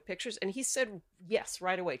Montecito Pictures, and he said yes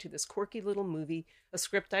right away to this quirky little movie, a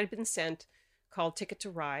script I'd been sent called Ticket to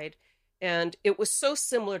Ride, and it was so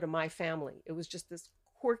similar to my family. It was just this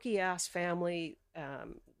quirky ass family.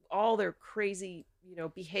 All their crazy,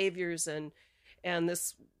 behaviors, and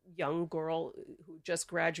this young girl who just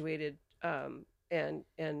graduated and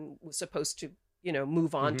was supposed to,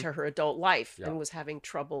 move on to her adult life and was having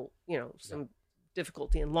trouble, some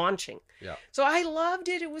difficulty in launching. Yeah. So I loved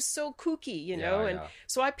it. It was so kooky,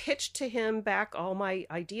 so I pitched to him back all my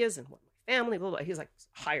ideas and what my family, blah, blah. He's like,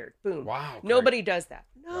 hired, boom. Wow. Great. Nobody does that.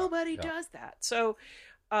 Nobody does that. So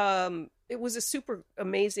it was a super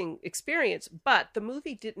amazing experience, but the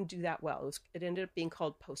movie didn't do that well. It ended up being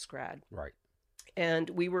called Postgrad. Right. And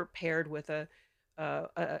we were paired with an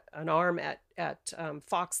arm at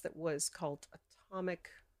Fox that was called Atomic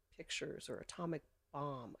Pictures or Atomic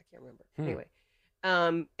Bomb. I can't remember. Anyway.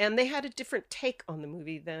 And they had a different take on the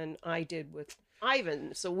movie than I did with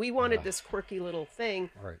Ivan. So we wanted this quirky little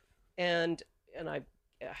thing. Right. And I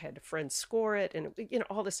I had a friend score it, and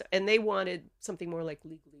all this stuff. And they wanted something more like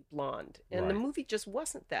Legally Blonde, and the Right. movie just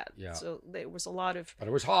wasn't that. Yeah. So there was a lot of. But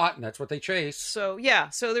it was hot, and that's what they chased. So yeah,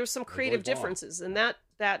 so there was some Legally creative Blonde. differences, and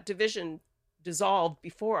that division dissolved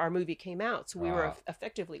before our movie came out, so we were Ah.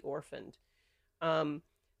 effectively orphaned.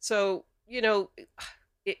 So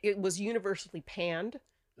it was universally panned.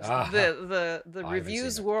 Ah. The I reviews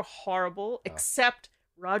haven't seen it. were horrible, Oh. except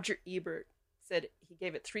Roger Ebert said he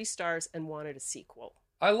gave it 3 stars and wanted a sequel.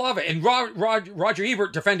 I love it. And Roger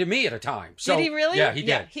Ebert defended me at a time. So, did he really? Yeah, he did.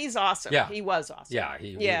 Yeah, he's awesome. Yeah. He was awesome. Yeah,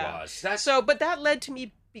 he Yeah. was. That's But that led to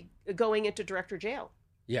me going into director jail.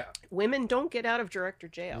 yeah. Women don't get out of director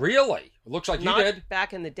jail. Really? Looks like Not you did.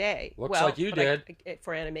 back in the day. Looks like you but did.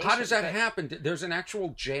 for animation. How does that but- happen? There's an actual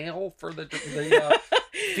jail for the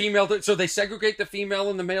female. So they segregate the female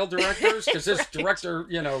and the male directors because this Right. director,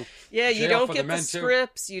 Yeah, you jail don't for get the men, too.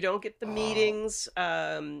 scripts, you don't get the Oh. meetings.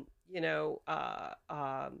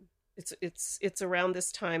 It's around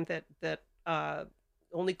this time that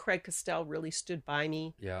only Craig Castell really stood by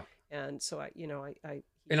me, yeah. and so he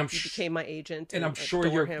And he became my agent, And I'm I sure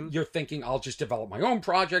adore him. you're thinking I'll just develop my own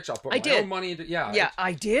projects. I'll put I my did. own money into Yeah,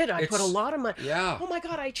 I did. I put a it's- lot of money. Yeah. Oh my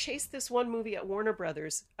God, I chased this one movie at Warner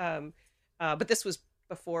Brothers. But this was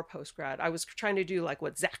before post grad. I was trying to do like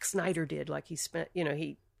what Zack Snyder did. Like he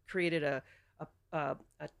created a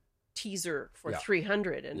teaser for Yeah.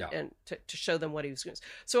 300 and to show them what he was doing.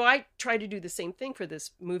 So I tried to do the same thing for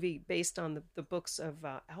this movie based on the books of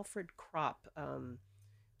Alfred Kropp.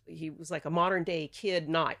 He was like a modern day kid,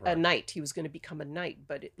 a Right. knight. He was going to become a knight,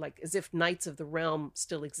 but like as if Knights of the Realm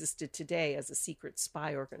still existed today as a secret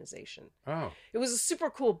spy organization. Oh. It was a super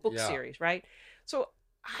cool book Yeah. series, right? So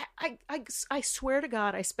I swear to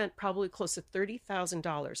God, I spent probably close to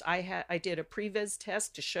 $30,000. I did a previs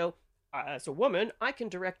test to show as a woman I can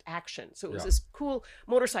direct action. So it was Yeah. this cool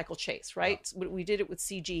motorcycle chase, right? So we did it with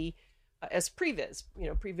CG as previs,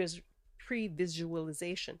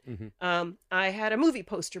 pre-visualization. Mhm. I had a movie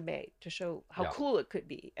poster made to show how Yeah. cool it could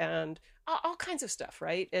be, and all kinds of stuff,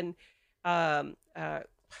 right? And I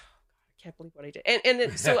can't believe what I did. And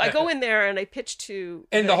then, so I go in there and I pitch to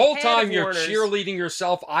And the whole head time of you're Warner's. cheerleading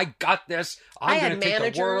yourself. I got this. I I'm had going to take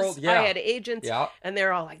managers, the world. Yeah. I had agents, Yeah. and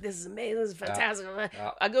they're all like, "This is amazing, this is fantastic."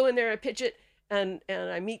 Yeah. I go in there, I pitch it, and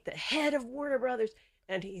I meet the head of Warner Brothers,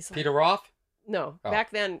 and he's like, Peter Roth? "No, Oh.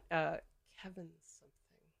 back then, Kevin something.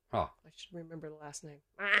 Oh. I should remember the last name.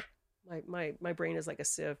 My brain is like a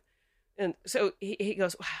sieve." And so he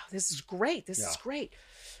goes, "Wow, this is great. This is Yeah. great."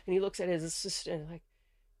 And he looks at his assistant like,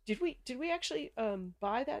 did we actually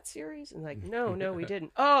buy that series? And like, no, we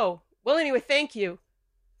didn't. Oh, well, anyway, thank you.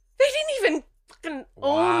 They didn't even fucking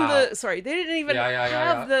own Wow. they didn't even Yeah.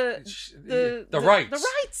 have the rights. The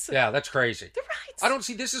rights. Yeah, that's crazy. The rights. I don't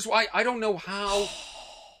see. This is why I don't know how.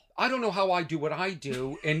 I don't know how I do what I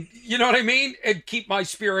do, and you know what I mean, and keep my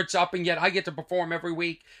spirits up, and yet I get to perform every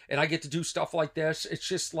week, and I get to do stuff like this. It's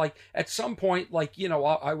just like at some point, like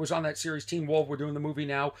I was on that series Teen Wolf. We're doing the movie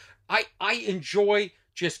now. I enjoy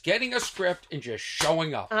just getting a script and just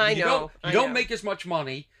showing up. You don't make as much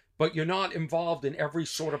money, but you're not involved in every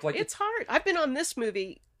sort of like. It's hard. I've been on this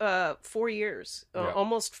movie 4 years, Yeah.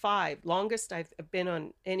 almost 5. Longest I've been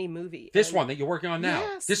on any movie. This And- one that you're working on now.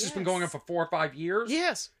 Yes, This has been going on yes. for 4 or 5 years.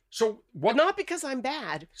 Yes. So what? Not because I'm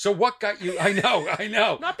bad. So what got you? I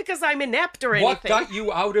know. Not because I'm inept or What anything. got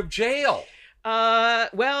you out of jail?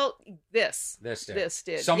 Well, this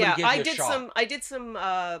did. Somebody gave you I a did shot. I did some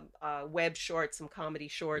web shorts, some comedy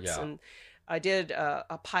shorts, Yeah. and I did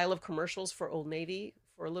a pile of commercials for Old Navy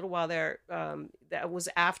for a little while there. That was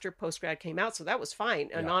after Postgrad came out, so that was fine.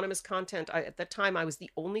 Yeah. Anonymous content. At that time, I was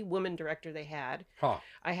the only woman director they had. Huh.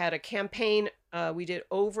 I had a campaign. We did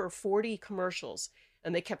over 40 commercials,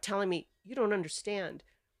 and they kept telling me, "You don't understand.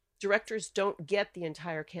 Directors don't get the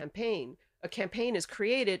entire campaign. A campaign is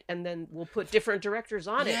created, and then we'll put different directors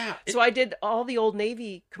on it." Yeah, So I did all the Old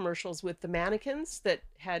Navy commercials with the mannequins that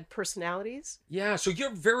had personalities. Yeah, so you're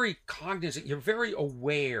very cognizant. You're very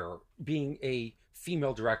aware being a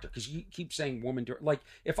female director because you keep saying woman. Like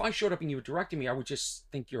if I showed up and you were directing me, I would just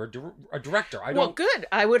think you're a director. I Well, don't. good.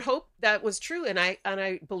 I would hope that was true, and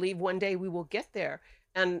I believe one day we will get there.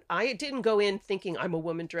 And I didn't go in thinking I'm a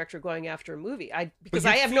woman director going after a movie. Because you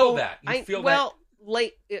I have feel no. that. You feel well,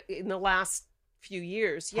 late in the last few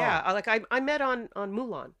years, yeah. Huh. I met on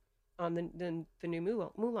Mulan, on the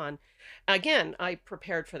new Mulan. Again, I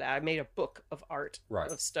prepared for that. I made a book of art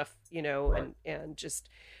Right. of stuff, Right. and just.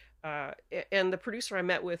 And the producer I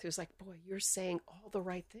met with was like, "Boy, you're saying all the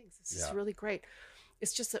right things. This is Yeah. really great.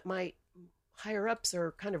 It's just that my higher ups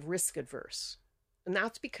are kind of risk adverse." And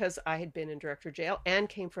that's because I had been in director jail and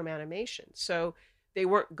came from animation. So they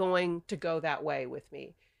weren't going to go that way with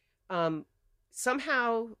me.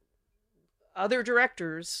 Somehow other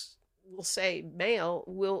directors will say male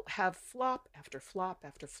will have flop after flop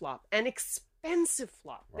after flop, and expensive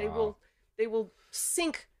flop. Wow. They will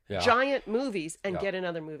sink Yeah. giant movies and Yeah. get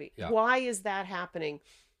another movie. Yeah. Why is that happening?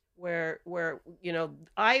 Where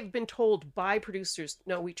I've been told by producers,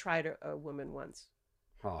 no, we tried a woman once.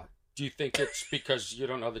 Huh. Do you think it's because you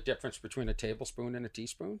don't know the difference between a tablespoon and a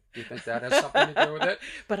teaspoon? Do you think that has something to do with it?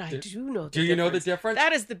 But I do know. Do you know the difference?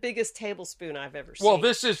 That is the biggest tablespoon I've ever seen. Well,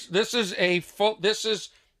 this is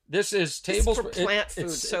tablespoon. It's for plant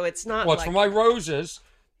food, so it's not. Well, it's like, for my roses,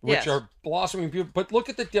 which Yes. are blossoming beautiful. But look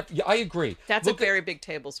at the difference. Yeah, I agree. That's Look a very big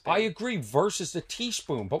tablespoon. I agree. Versus the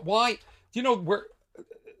teaspoon, but why? You know where?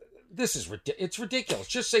 This is it's ridiculous.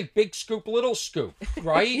 Just say big scoop, little scoop,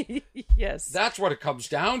 right? Yes. That's what it comes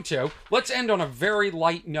down to. Let's end on a very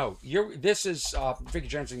light note. This is Vicki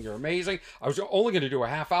Jensen. You're amazing. I was only going to do a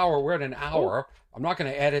half hour. We're at an hour. I'm not going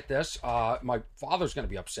to edit this. My father's going to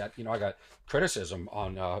be upset. You know, I got criticism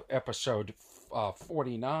on episode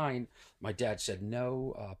 49. My dad said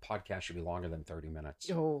no podcast should be longer than 30 minutes.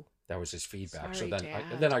 Oh. That was his feedback. Sorry, so Dad.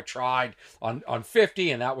 then I tried on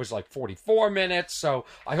 50, and that was like 44 minutes. So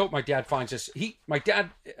I hope my dad finds this. My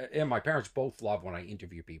dad and my parents both love when I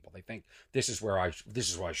interview people. They think this is what I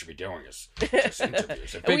should be doing is just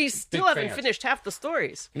interviews. And we still haven't finished half the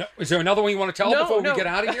stories. No, is there another one you want to tell No, before no. we get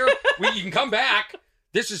out of here? You can come back.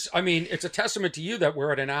 This is, it's a testament to you that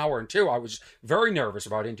we're at an hour and 2. I was very nervous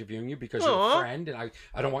about interviewing you because you're a Aw. friend, and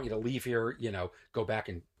I don't want you to leave here, go back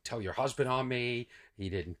and tell your husband on me. He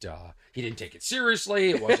didn't take it seriously.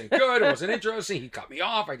 It wasn't good. It wasn't interesting. He cut me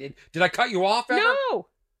off. Did I cut you off ever? No.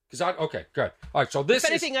 Okay, good. All right, so this If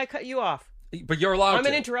anything, I cut you off. but you're allowed I'm to.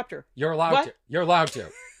 an interrupter. You're allowed What? to. You're allowed to.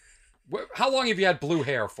 How long have you had blue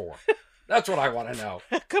hair for? That's what I want to know.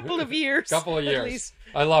 A couple of years. Couple of At years. least.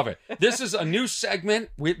 I love it. This is a new segment.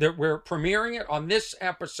 We're premiering it on this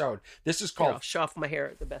episode. This is Here, called. I'll shove off my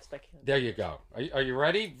hair the best I can. There you go. Are you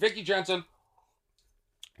ready, Vicki Jensen?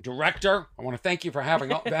 Director, I want to thank you for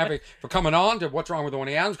for coming on to What's Wrong with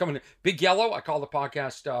Orny Adams. Coming to Big Yellow. I call the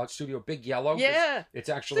podcast studio Big Yellow. Yeah. It's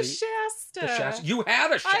actually The Shasta. the Shasta. You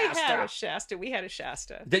had a Shasta. I had a Shasta. We had a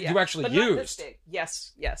Shasta. That you actually but not this used. big.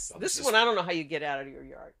 Yes, yes. Oh, this this is is- one I don't know how you get out of your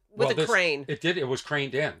yard. With Well, a crane. It was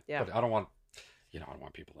craned in. Yeah. But I don't want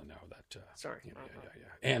people to know that. Sorry. Yeah.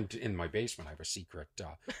 And in my basement, I have a secret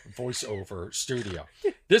voiceover studio.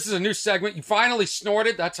 This is a new segment. You finally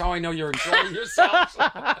snorted. That's how I know you're enjoying yourself.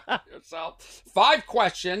 5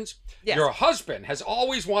 questions. Yes. Your husband has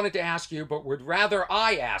always wanted to ask you, but would rather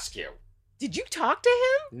I ask you. Did you talk to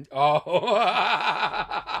him?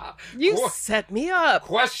 Oh. You set me up.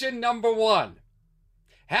 Question number 1.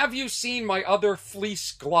 Have you seen my other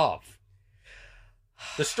fleece glove?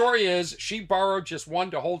 The story is she borrowed just one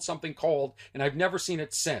to hold something cold, and I've never seen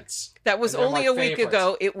it since. That was And they're only my a week favorites.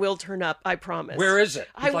 ago. It will turn up, I promise. Where is it?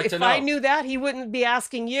 I'd like if to know. I knew that, he wouldn't be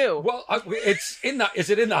asking you. Well, is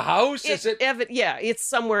it in the house? Is it? Yeah, it's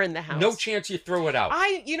somewhere in the house. No chance you threw it out.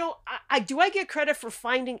 I do I get credit for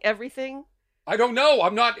finding everything? I don't know.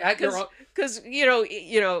 I'm not at your. Because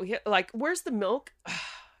like, where's the milk?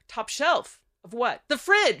 Top shelf of what? The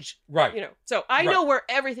fridge. Right. So I know where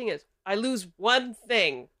everything is. I lose one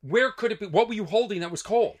thing. Where could it be? What were you holding that was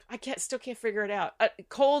cold? I still can't figure it out.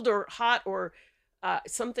 Cold or hot or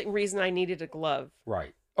reason I needed a glove.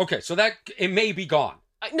 Right. Okay. So that it may be gone.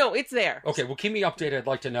 No, it's there. Okay. Well, keep me updated. I'd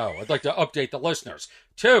like to know. I'd like to update the listeners.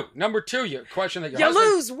 Number 2. Your question that You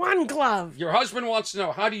lose one glove. Your husband wants to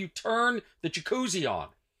know, how do you turn the jacuzzi on?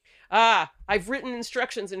 I've written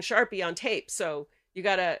instructions in Sharpie on tape, so you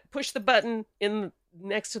got to push the button in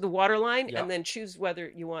next to the water line and then choose whether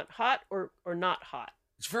you want hot or not hot.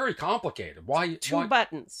 It's very complicated. Why? 2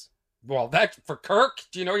 buttons. Well, that's for Kirk.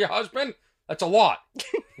 Do you know your husband? That's a lot.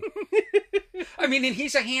 I mean, and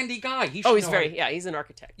he's a handy guy. He's he's he's an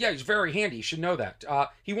architect. Yeah, he's very handy. You should know that.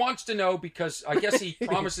 He wants to know because I guess he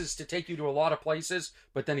promises to take you to a lot of places,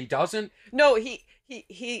 but then he doesn't. No, he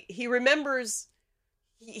remembers.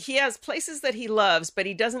 He has places that he loves, but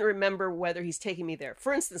he doesn't remember whether he's taking me there.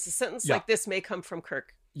 For instance, a sentence like this may come from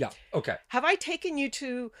Kirk. Yeah. Okay. Have I taken you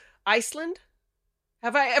to Iceland?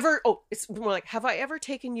 Have I ever? Oh, it's more like, have I ever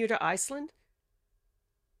taken you to Iceland?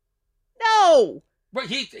 No. But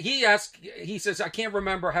he asked. He says, I can't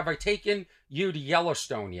remember. Have I taken you to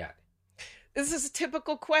Yellowstone yet? This is a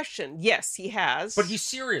typical question. Yes, he has. But he's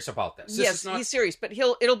serious about this. Yes, he's serious. But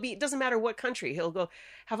it doesn't matter what country. He'll go,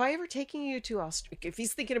 have I ever taken you to Australia? If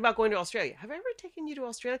he's thinking about going to Australia, have I ever taken you to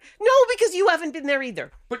Australia? No, because you haven't been there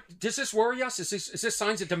either. But does this worry us? Is this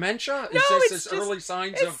signs of dementia? No, is it's this just, early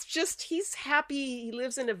signs it's of... just he's happy. He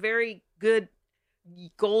lives in a very good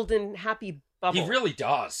golden happy bubble. He really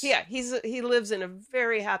does. Yeah, he lives in a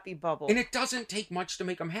very happy bubble. And it doesn't take much to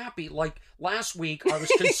make him happy. Like last week, I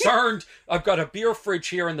was concerned. I've got a beer fridge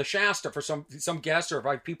here in the Shasta for some guests or if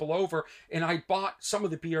I have people over, and I bought some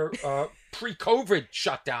of the beer pre-COVID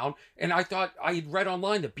shutdown, and I thought I had read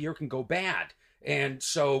online that beer can go bad. And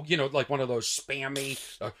so, like one of those spammy,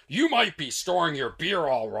 you might be storing your beer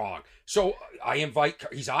all wrong. So I invite,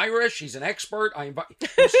 he's Irish, he's an expert.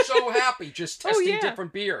 He's so happy just testing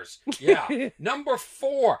different beers. Yeah. Number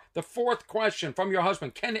 4, the 4th question from your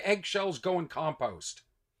husband. Can eggshells go in compost?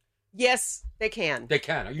 Yes, they can. They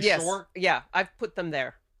can. Are you sure? Yeah, I've put them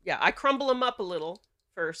there. Yeah, I crumble them up a little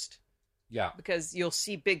first. Yeah. Because you'll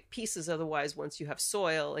see big pieces otherwise once you have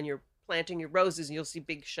soil and you're planting your roses and you'll see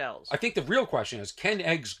big shells. I think the real question is, can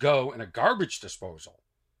eggs go in a garbage disposal?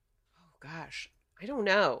 Oh, gosh. I don't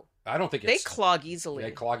know. I don't think they clog easily.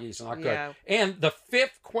 They clog easily. Not good. And the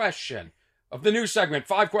 5th question of the new segment,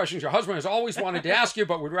 5 questions your husband has always wanted to ask you,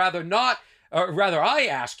 but would rather not, rather I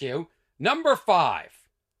ask you. Number 5.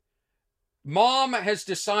 Mom has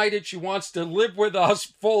decided she wants to live with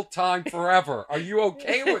us full time forever. Are you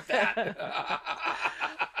okay with that?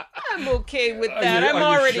 I'm okay with that. I'm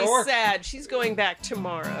already sad. She's going back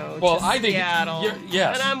tomorrow. Well, to I think Seattle.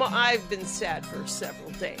 Yes, and I've been sad for several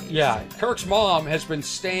days. Yeah, Kirk's mom has been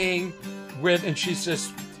staying with, and she's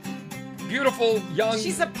this beautiful young.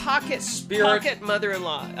 She's a pocket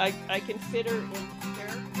mother-in-law. I can fit her in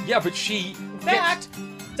here. Yeah, but she. In fact,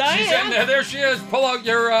 Diane. She's in there. There she is. Pull out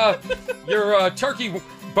your turkey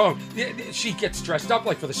bone. She gets dressed up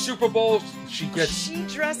like for the Super Bowl. She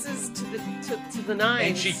dresses to the nines.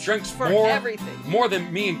 And she drinks for everything. More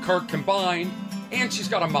than me and Kirk combined. And she's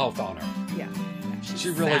got a mouth on her. Yeah.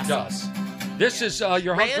 She really does. This is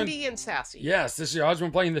your husband. Randy and Sassy. Yes, this is your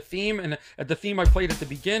husband playing the theme. And at the theme I played at the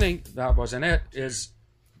beginning, that wasn't it,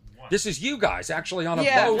 this is you guys actually on a boat.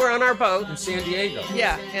 Yeah, we're on our boat. In San Diego.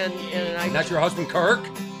 Yeah, and that's your husband, Kirk?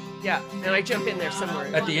 Yeah, and I jump in there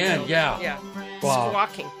somewhere. At the end, yeah. Yeah. Wow.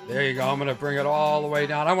 Squawking. There you go. I'm going to bring it all the way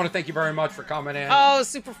down. I want to thank you very much for coming in. Oh,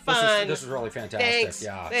 super fun. This is really fantastic. Thanks.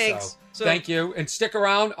 Yeah. Thanks. So thank you. And stick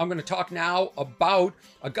around. I'm going to talk now about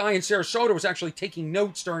a guy in Sarasota was actually taking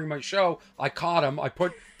notes during my show. I caught him. I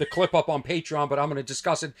put the clip up on Patreon, but I'm going to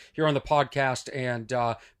discuss it here on the podcast. And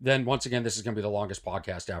then once again, this is going to be the longest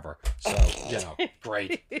podcast ever. So,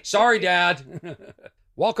 great. Sorry, Dad.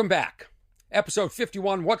 Welcome back. Episode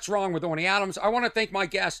 51, What's Wrong with Orny Adams? I want to thank my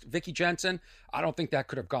guest, Vicki Jensen. I don't think that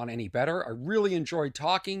could have gone any better. I really enjoyed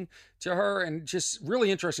talking to her and just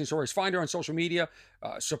really interesting stories. Find her on social media.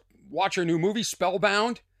 So watch her new movie,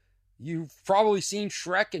 Spellbound. You've probably seen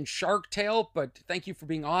Shrek and Shark Tale, but thank you for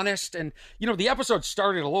being honest. And, the episode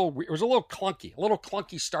started it was a little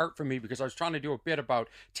clunky start for me because I was trying to do a bit about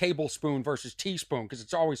tablespoon versus teaspoon because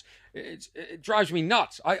it drives me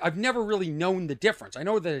nuts. I've never really known the difference. I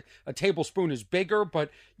know that a tablespoon is bigger, but,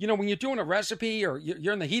 when you're doing a recipe or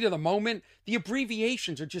you're in the heat of the moment, the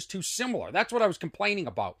abbreviations are just too similar. That's what I was complaining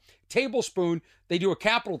about. Tablespoon, they do a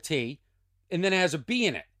capital T, and then it has a B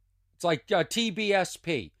in it. It's like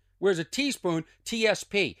TBSP. Whereas a teaspoon,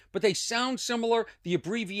 TSP. But they sound similar. The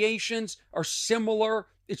abbreviations are similar.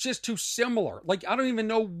 It's just too similar. Like, I don't even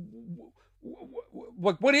know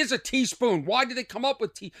what is a teaspoon? Why did they come up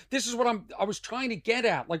with This is what I was trying to get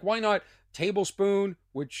at. Like, why not tablespoon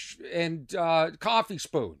and coffee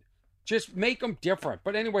spoon? Just make them different.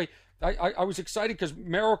 But anyway, I was excited because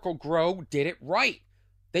Miracle Grow did it right.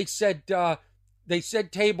 They said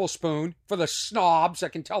tablespoon for the snobs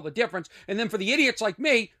that can tell the difference. And then for the idiots like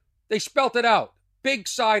me, they spelt it out. Big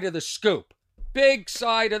side of the scoop. Big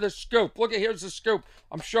side of the scoop. Look, here's the scoop.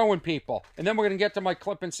 I'm showing people. And then we're going to get to my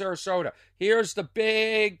clip in Sarasota. Here's the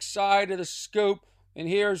big side of the scoop. And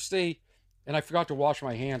and I forgot to wash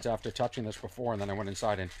my hands after touching this before. And then I went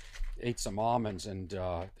inside and ate some almonds. And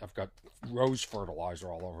I've got rose fertilizer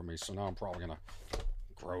all over me. So now I'm probably going to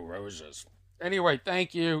grow roses. Anyway,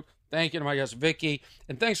 thank you. Thank you to my guest, Vicki.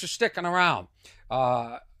 And thanks for sticking around.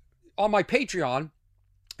 On my Patreon,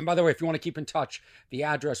 and by the way, if you want to keep in touch, the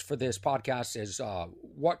address for this podcast is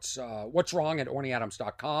what's wrong at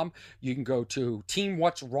ornyadams.com. You can go to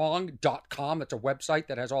teamwhatswrong.com. That's a website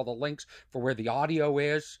that has all the links for where the audio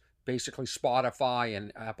is, basically Spotify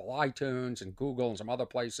and Apple iTunes and Google and some other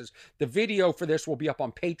places. The video for this will be up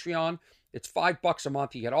on Patreon. It's $5 a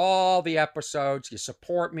month. You get all the episodes. You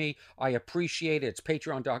support me. I appreciate it. It's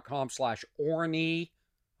patreon.com/Orny.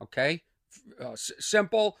 Okay?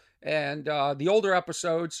 Simple. And the older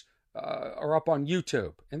episodes are up on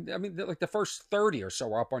YouTube. And I mean, like the first 30 or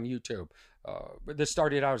so are up on YouTube. But this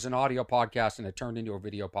started out as an audio podcast and it turned into a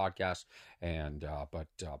video podcast. And but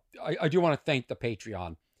I do want to thank the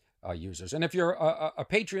Patreon users. And if you're a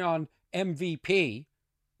Patreon MVP,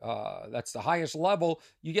 that's the highest level,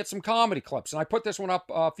 you get some comedy clips. And I put this one up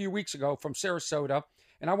a few weeks ago from Sarasota,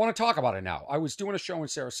 and I want to talk about it now. I was doing a show in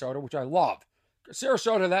Sarasota, which I love.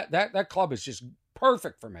 Sarasota, that club is just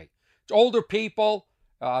perfect for me. It's older people.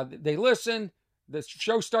 They listen. The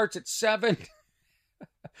show starts at 7,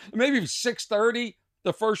 maybe 6:30,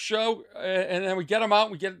 the first show, and then we get them out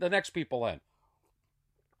and we get the next people in.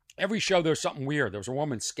 Every show there's something weird. There was a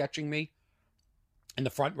woman sketching me in the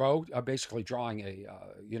front row, basically drawing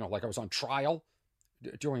like I was on trial,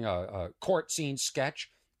 doing a court scene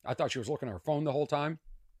sketch. I thought she was looking at her phone the whole time,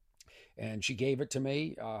 and she gave it to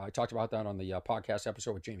me. I talked about that on the podcast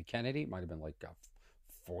episode with Jamie Kennedy. It might have been like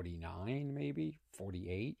 49, maybe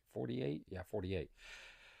 48. Yeah, 48.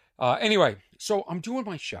 Anyway, so I'm doing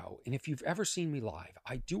my show, and if you've ever seen me live,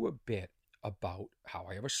 I do a bit about how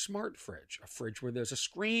I have a smart fridge, a fridge where there's a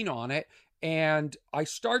screen on it, and I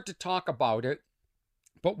start to talk about it.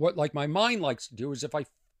 But what like my mind likes to do is if I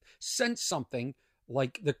sense something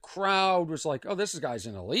like the crowd was like, oh, this guy's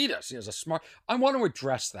an elitist, he has a smart, I want to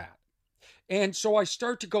address that. And so I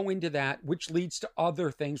start to go into that, which leads to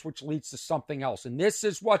other things, which leads to something else. And this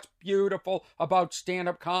is what's beautiful about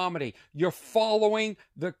stand-up comedy. You're following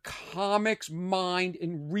the comic's mind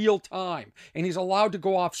in real time. And he's allowed to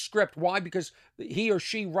go off script. Why? Because he or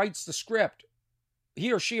she writes the script.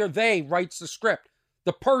 He or she or they writes the script.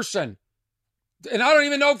 The person, and I don't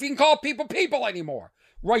even know if you can call people anymore,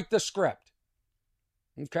 write the script.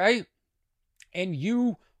 Okay? And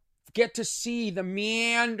you get to see the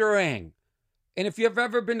meandering. And if you've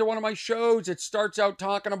ever been to one of my shows, it starts out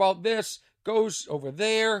talking about this, goes over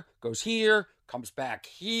there, goes here, comes back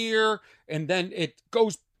here, and then it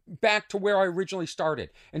goes back to where I originally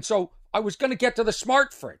started. And so I was going to get to the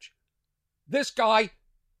smart fridge. This guy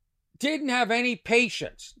didn't have any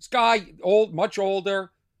patience. This guy, old, much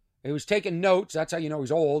older. He was taking notes. That's how you know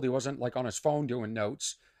he's old. He wasn't like on his phone doing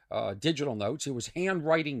notes, digital notes. He was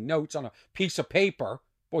handwriting notes on a piece of paper.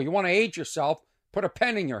 Boy, you want to age yourself, put a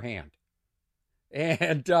pen in your hand.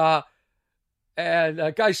 And a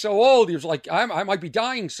guy's so old, he was like, I might be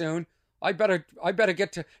dying soon. He better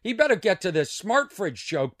get to this smart fridge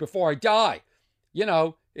joke before I die. You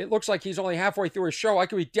know, it looks like he's only halfway through his show. I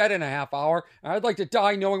could be dead in a half hour. And I'd like to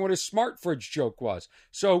die knowing what his smart fridge joke was.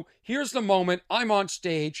 So here's the moment. I'm on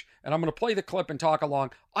stage and I'm going to play the clip and talk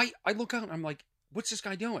along. I look out and I'm like, what's this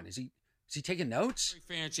guy doing? Is he taking notes?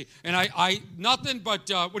 Very fancy. And I nothing but,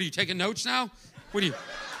 what are you taking notes now?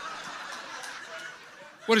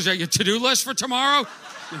 What is that, your to-do list for tomorrow?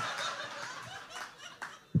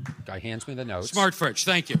 Guy hands me the notes. Smart fridge,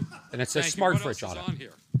 thank you. And it says smart fridge on it. On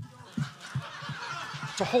here?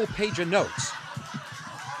 It's a whole page of notes.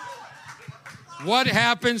 What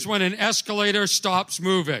happens when an escalator stops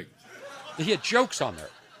moving? He had jokes on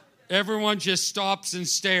there. Everyone just stops and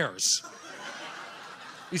stares.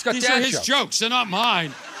 He's got These dad are his jokes, they're not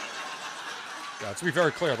mine. Yeah, let's be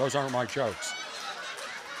very clear. Those aren't my jokes.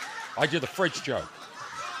 I did the fridge joke.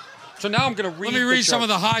 So now I'm going to read. Let me read some of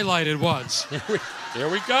the highlighted ones. Here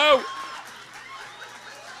we go.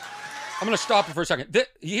 I'm going to stop it for a second.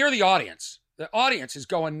 You hear the audience. The audience is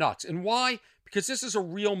going nuts. And why? Because this is a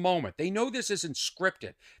real moment. They know this isn't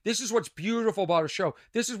scripted. This is what's beautiful about a show.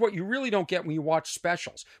 This is what you really don't get when you watch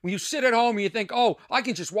specials. When you sit at home and you think, oh, I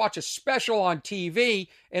can just watch a special on TV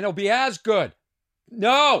and it'll be as good.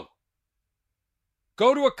 No.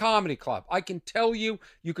 Go to a comedy club. I can tell you,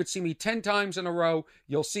 you could see me 10 times in a row.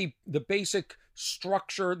 You'll see the basic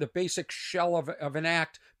structure, the basic shell of an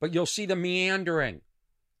act, but you'll see the meandering.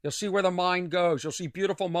 You'll see where the mind goes. You'll see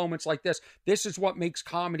beautiful moments like this. This is what makes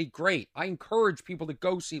comedy great. I encourage people to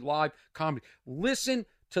go see live comedy. Listen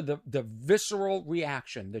to the visceral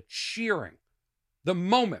reaction, the cheering, the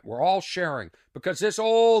moment we're all sharing. Because this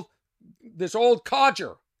old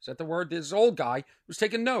codger, is that the word? This old guy was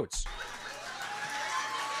taking notes.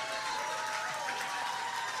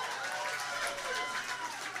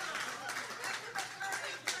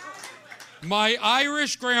 My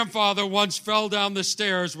Irish grandfather once fell down the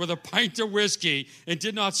stairs with a pint of whiskey and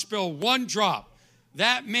did not spill one drop.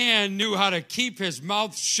 That man knew how to keep his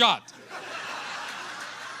mouth shut.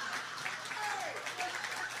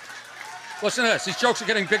 Listen to this. These jokes are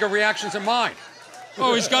getting bigger reactions than mine.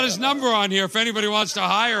 Oh, he's got his number on here if anybody wants to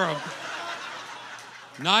hire him.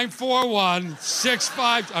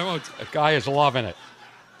 941-65... I won't. That guy is loving it.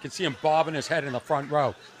 You can see him bobbing his head in the front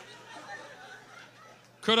row.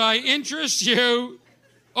 Could I interest you?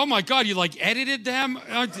 Oh, my God, you, edited them?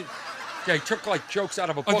 Yeah, he took, jokes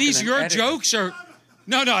out of a book. Are these your jokes? Or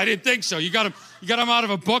No, I didn't think so. You got them out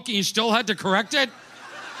of a book and you still had to correct it?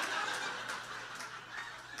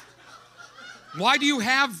 Why do you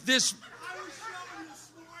have this? I was showing you a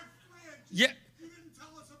smart fridge. Yeah, You didn't tell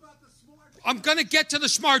us about the smart fridge. I'm going to get to the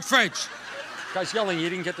smart fridge. Guy's yelling, you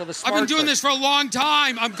didn't get to the smart I've been doing fridge. this for a long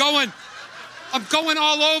time. I'm going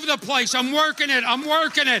all over the place. I'm working it. I'm going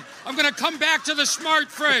to come back to the smart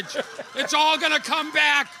fridge. It's all going to come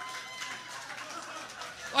back.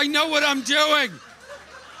 I know what I'm doing.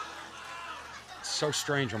 It's so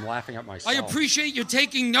strange. I'm laughing at myself. I appreciate you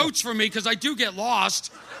taking notes for me because I do get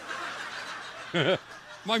lost.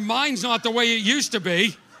 My mind's not the way it used to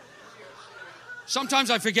be. Sometimes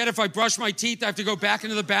I forget if I brush my teeth, I have to go back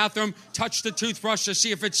into the bathroom, touch the toothbrush to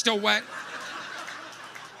see if it's still wet.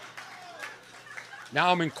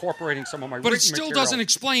 Now I'm incorporating some of my But it written still material doesn't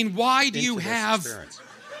explain why do you into this have... experience.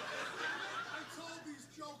 I told these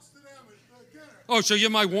jokes to them at dinner. Oh, so you're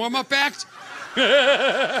my warm-up act?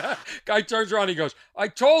 Guy turns around, he goes, I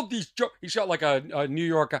told these jokes. He's got like a New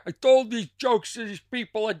York guy. I told these jokes to these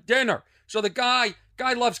people at dinner. So the guy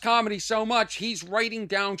loves comedy so much, he's writing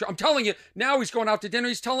down. I'm telling you, now he's going out to dinner.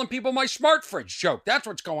 He's telling people my smart fridge joke. That's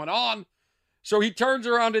what's going on. So he turns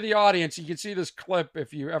around to the audience. You can see this clip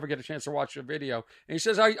if you ever get a chance to watch the video. And he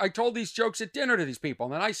says, I told these jokes at dinner to these people.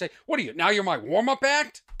 And then I say, what are you, now you're my warm-up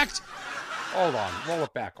act? Hold on, roll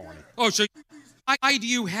it back on him. Oh, so why do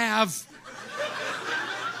you have...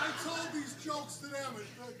 I told these jokes to them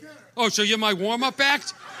at dinner. Oh, so you're my warm-up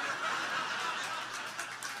act?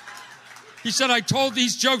 He said, I told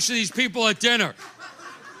these jokes to these people at dinner.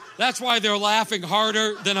 That's why they're laughing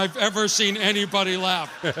harder than I've ever seen anybody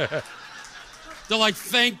laugh. They're like,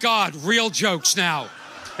 thank God, real jokes now.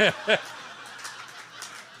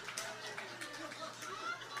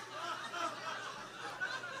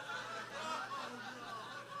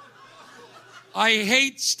 I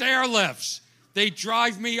hate stair lifts. They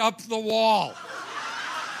drive me up the wall.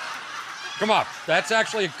 Come on, that's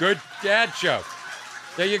actually a good dad joke.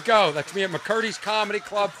 There you go. That's me at McCurdy's Comedy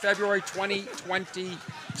Club, February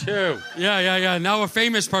 2022. Yeah. Now a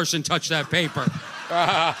famous person touched that paper.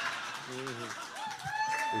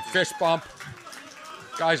 We fist bump.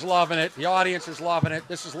 Guy's loving it. The audience is loving it.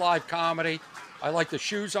 This is live comedy. I like the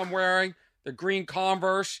shoes I'm wearing, the green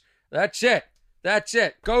Converse. That's it.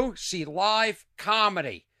 Go see live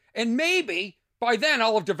comedy. And maybe by then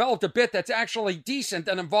I'll have developed a bit that's actually decent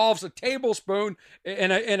that involves a tablespoon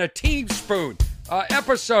and a teaspoon.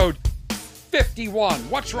 Episode 51.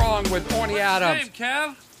 What's wrong with Orny Adams? What's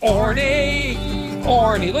your name, Kev?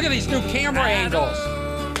 Orny. Look at these new camera angles.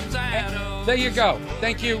 There you go.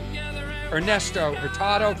 Thank you, Ernesto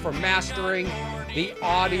Hurtado, for mastering the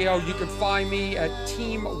audio. You can find me at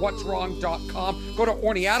teamwhatswrong.com. Go to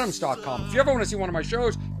ornyadams.com. If you ever want to see one of my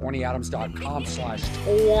shows,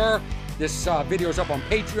 ornyadams.com/tour. This video is up on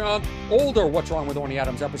Patreon. Older What's Wrong with Orny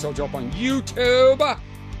Adams episodes are up on YouTube.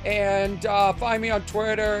 And find me on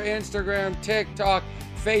Twitter, Instagram, TikTok,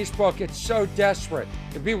 Facebook. It's so desperate.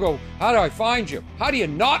 If people go, how do I find you? How do you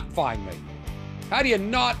not find me? How do you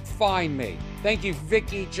not find me? Thank you,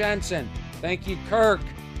 Vicky Jensen. Thank you, Kirk,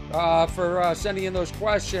 for sending in those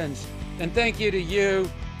questions. And thank you to you,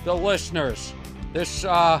 the listeners. This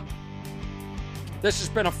has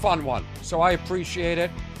been a fun one, so I appreciate it.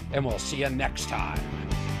 And we'll see you next time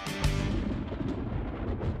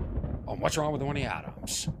on What's Wrong with Orny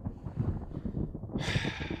Adams. I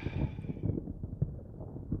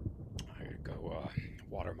gotta go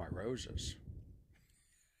water my roses.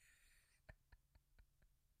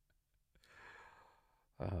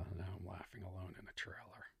 Now I'm laughing alone in a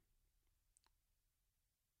trailer.